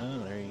today. Oh,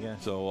 there you go.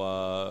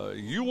 So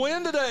you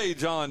win today,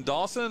 John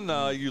Dawson.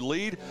 You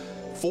lead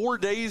 4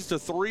 days to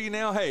 3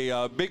 now.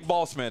 Hey, big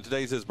boss man,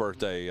 today's his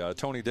birthday.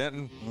 Tony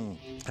Denton.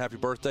 Happy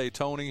birthday,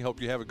 Tony.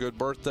 Hope you have a good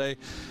birthday.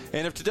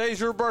 And if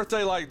today's your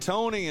birthday, like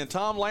Tony and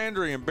Tom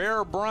Landry and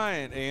Bear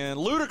Bryant and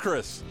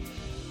Ludacris.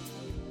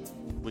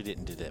 We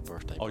didn't do that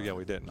birthday. Oh, yeah,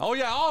 we didn't. Oh,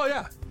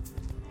 yeah.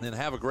 Then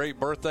have a great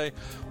birthday.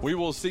 We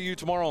will see you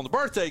tomorrow on the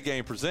birthday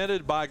game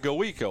presented by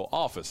GoEco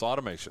Office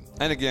Automation.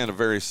 And again, a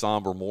very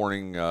somber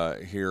morning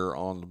here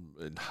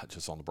not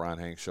just on the Bryan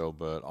Hanks Show,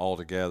 but all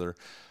together.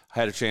 I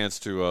had a chance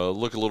to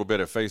look a little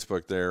bit at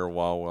Facebook there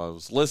while I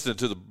was listening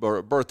to the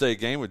birthday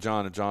game with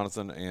John and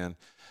Jonathan. And,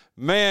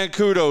 man,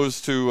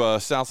 kudos to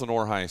South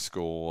Lenore High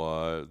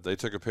School. They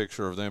took a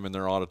picture of them in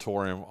their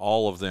auditorium,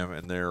 all of them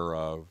in their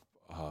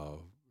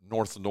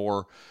North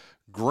Lenore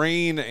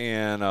green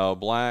and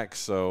black.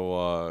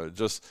 So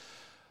just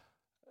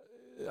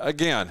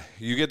again,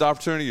 you get the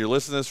opportunity, you're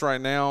listening to this right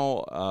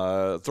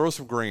now, throw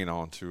some green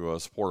on to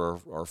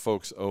support our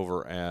folks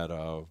over at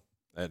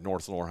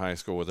North Lenore High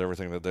School with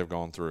everything that they've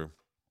gone through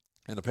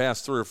in the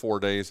past 3 or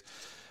 4 days.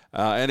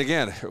 And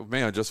again,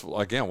 man,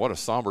 what a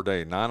somber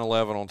day.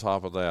 9/11 on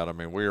top of that. I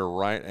mean, we are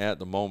right at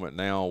the moment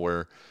now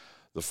where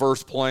the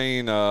first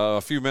plane a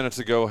few minutes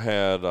ago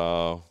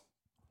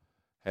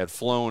had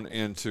flown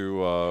into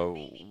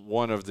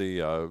one of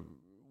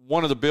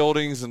the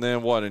buildings, and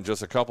then in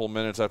just a couple of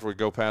minutes after we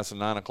go past the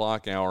 9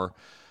 o'clock hour,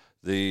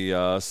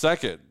 the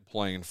second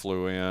plane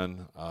flew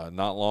in.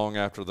 Not long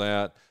after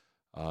that,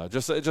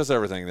 just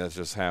everything that's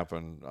just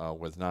happened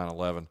with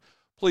 9/11.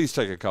 Please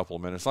take a couple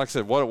of minutes. Like I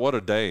said, what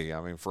a day.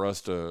 I mean, for us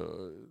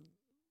to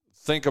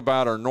think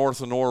about our North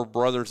Lenore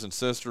brothers and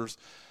sisters.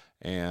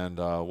 And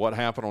what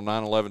happened on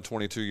 9/11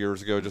 22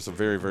 years ago, just a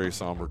very, very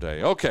somber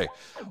day. Okay,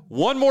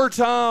 one more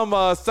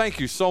time, thank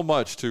you so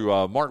much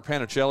to Mark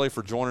Panichelli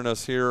for joining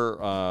us here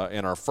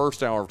in our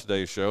first hour of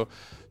today's show,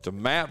 to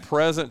Matt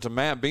Present, to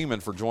Matt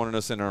Beaman for joining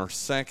us in our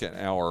second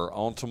hour.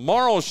 On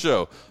tomorrow's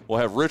show, we'll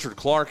have Richard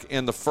Clark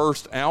in the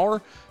first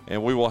hour,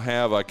 and we will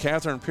have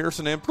Catherine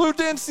Pearson and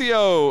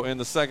Prudencio in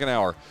the second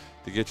hour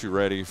to get you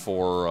ready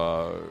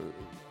for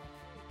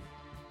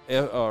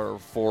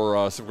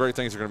some great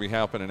things that are going to be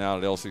happening out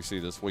at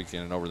LCC this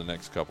weekend and over the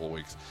next couple of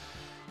weeks.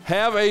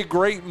 Have a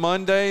great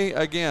Monday.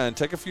 Again,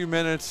 take a few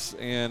minutes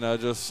and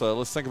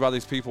let's think about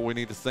these people we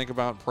need to think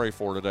about and pray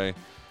for today.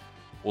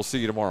 We'll see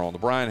you tomorrow on the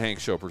Bryan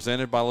Hanks Show,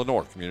 presented by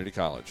Lenore Community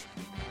College.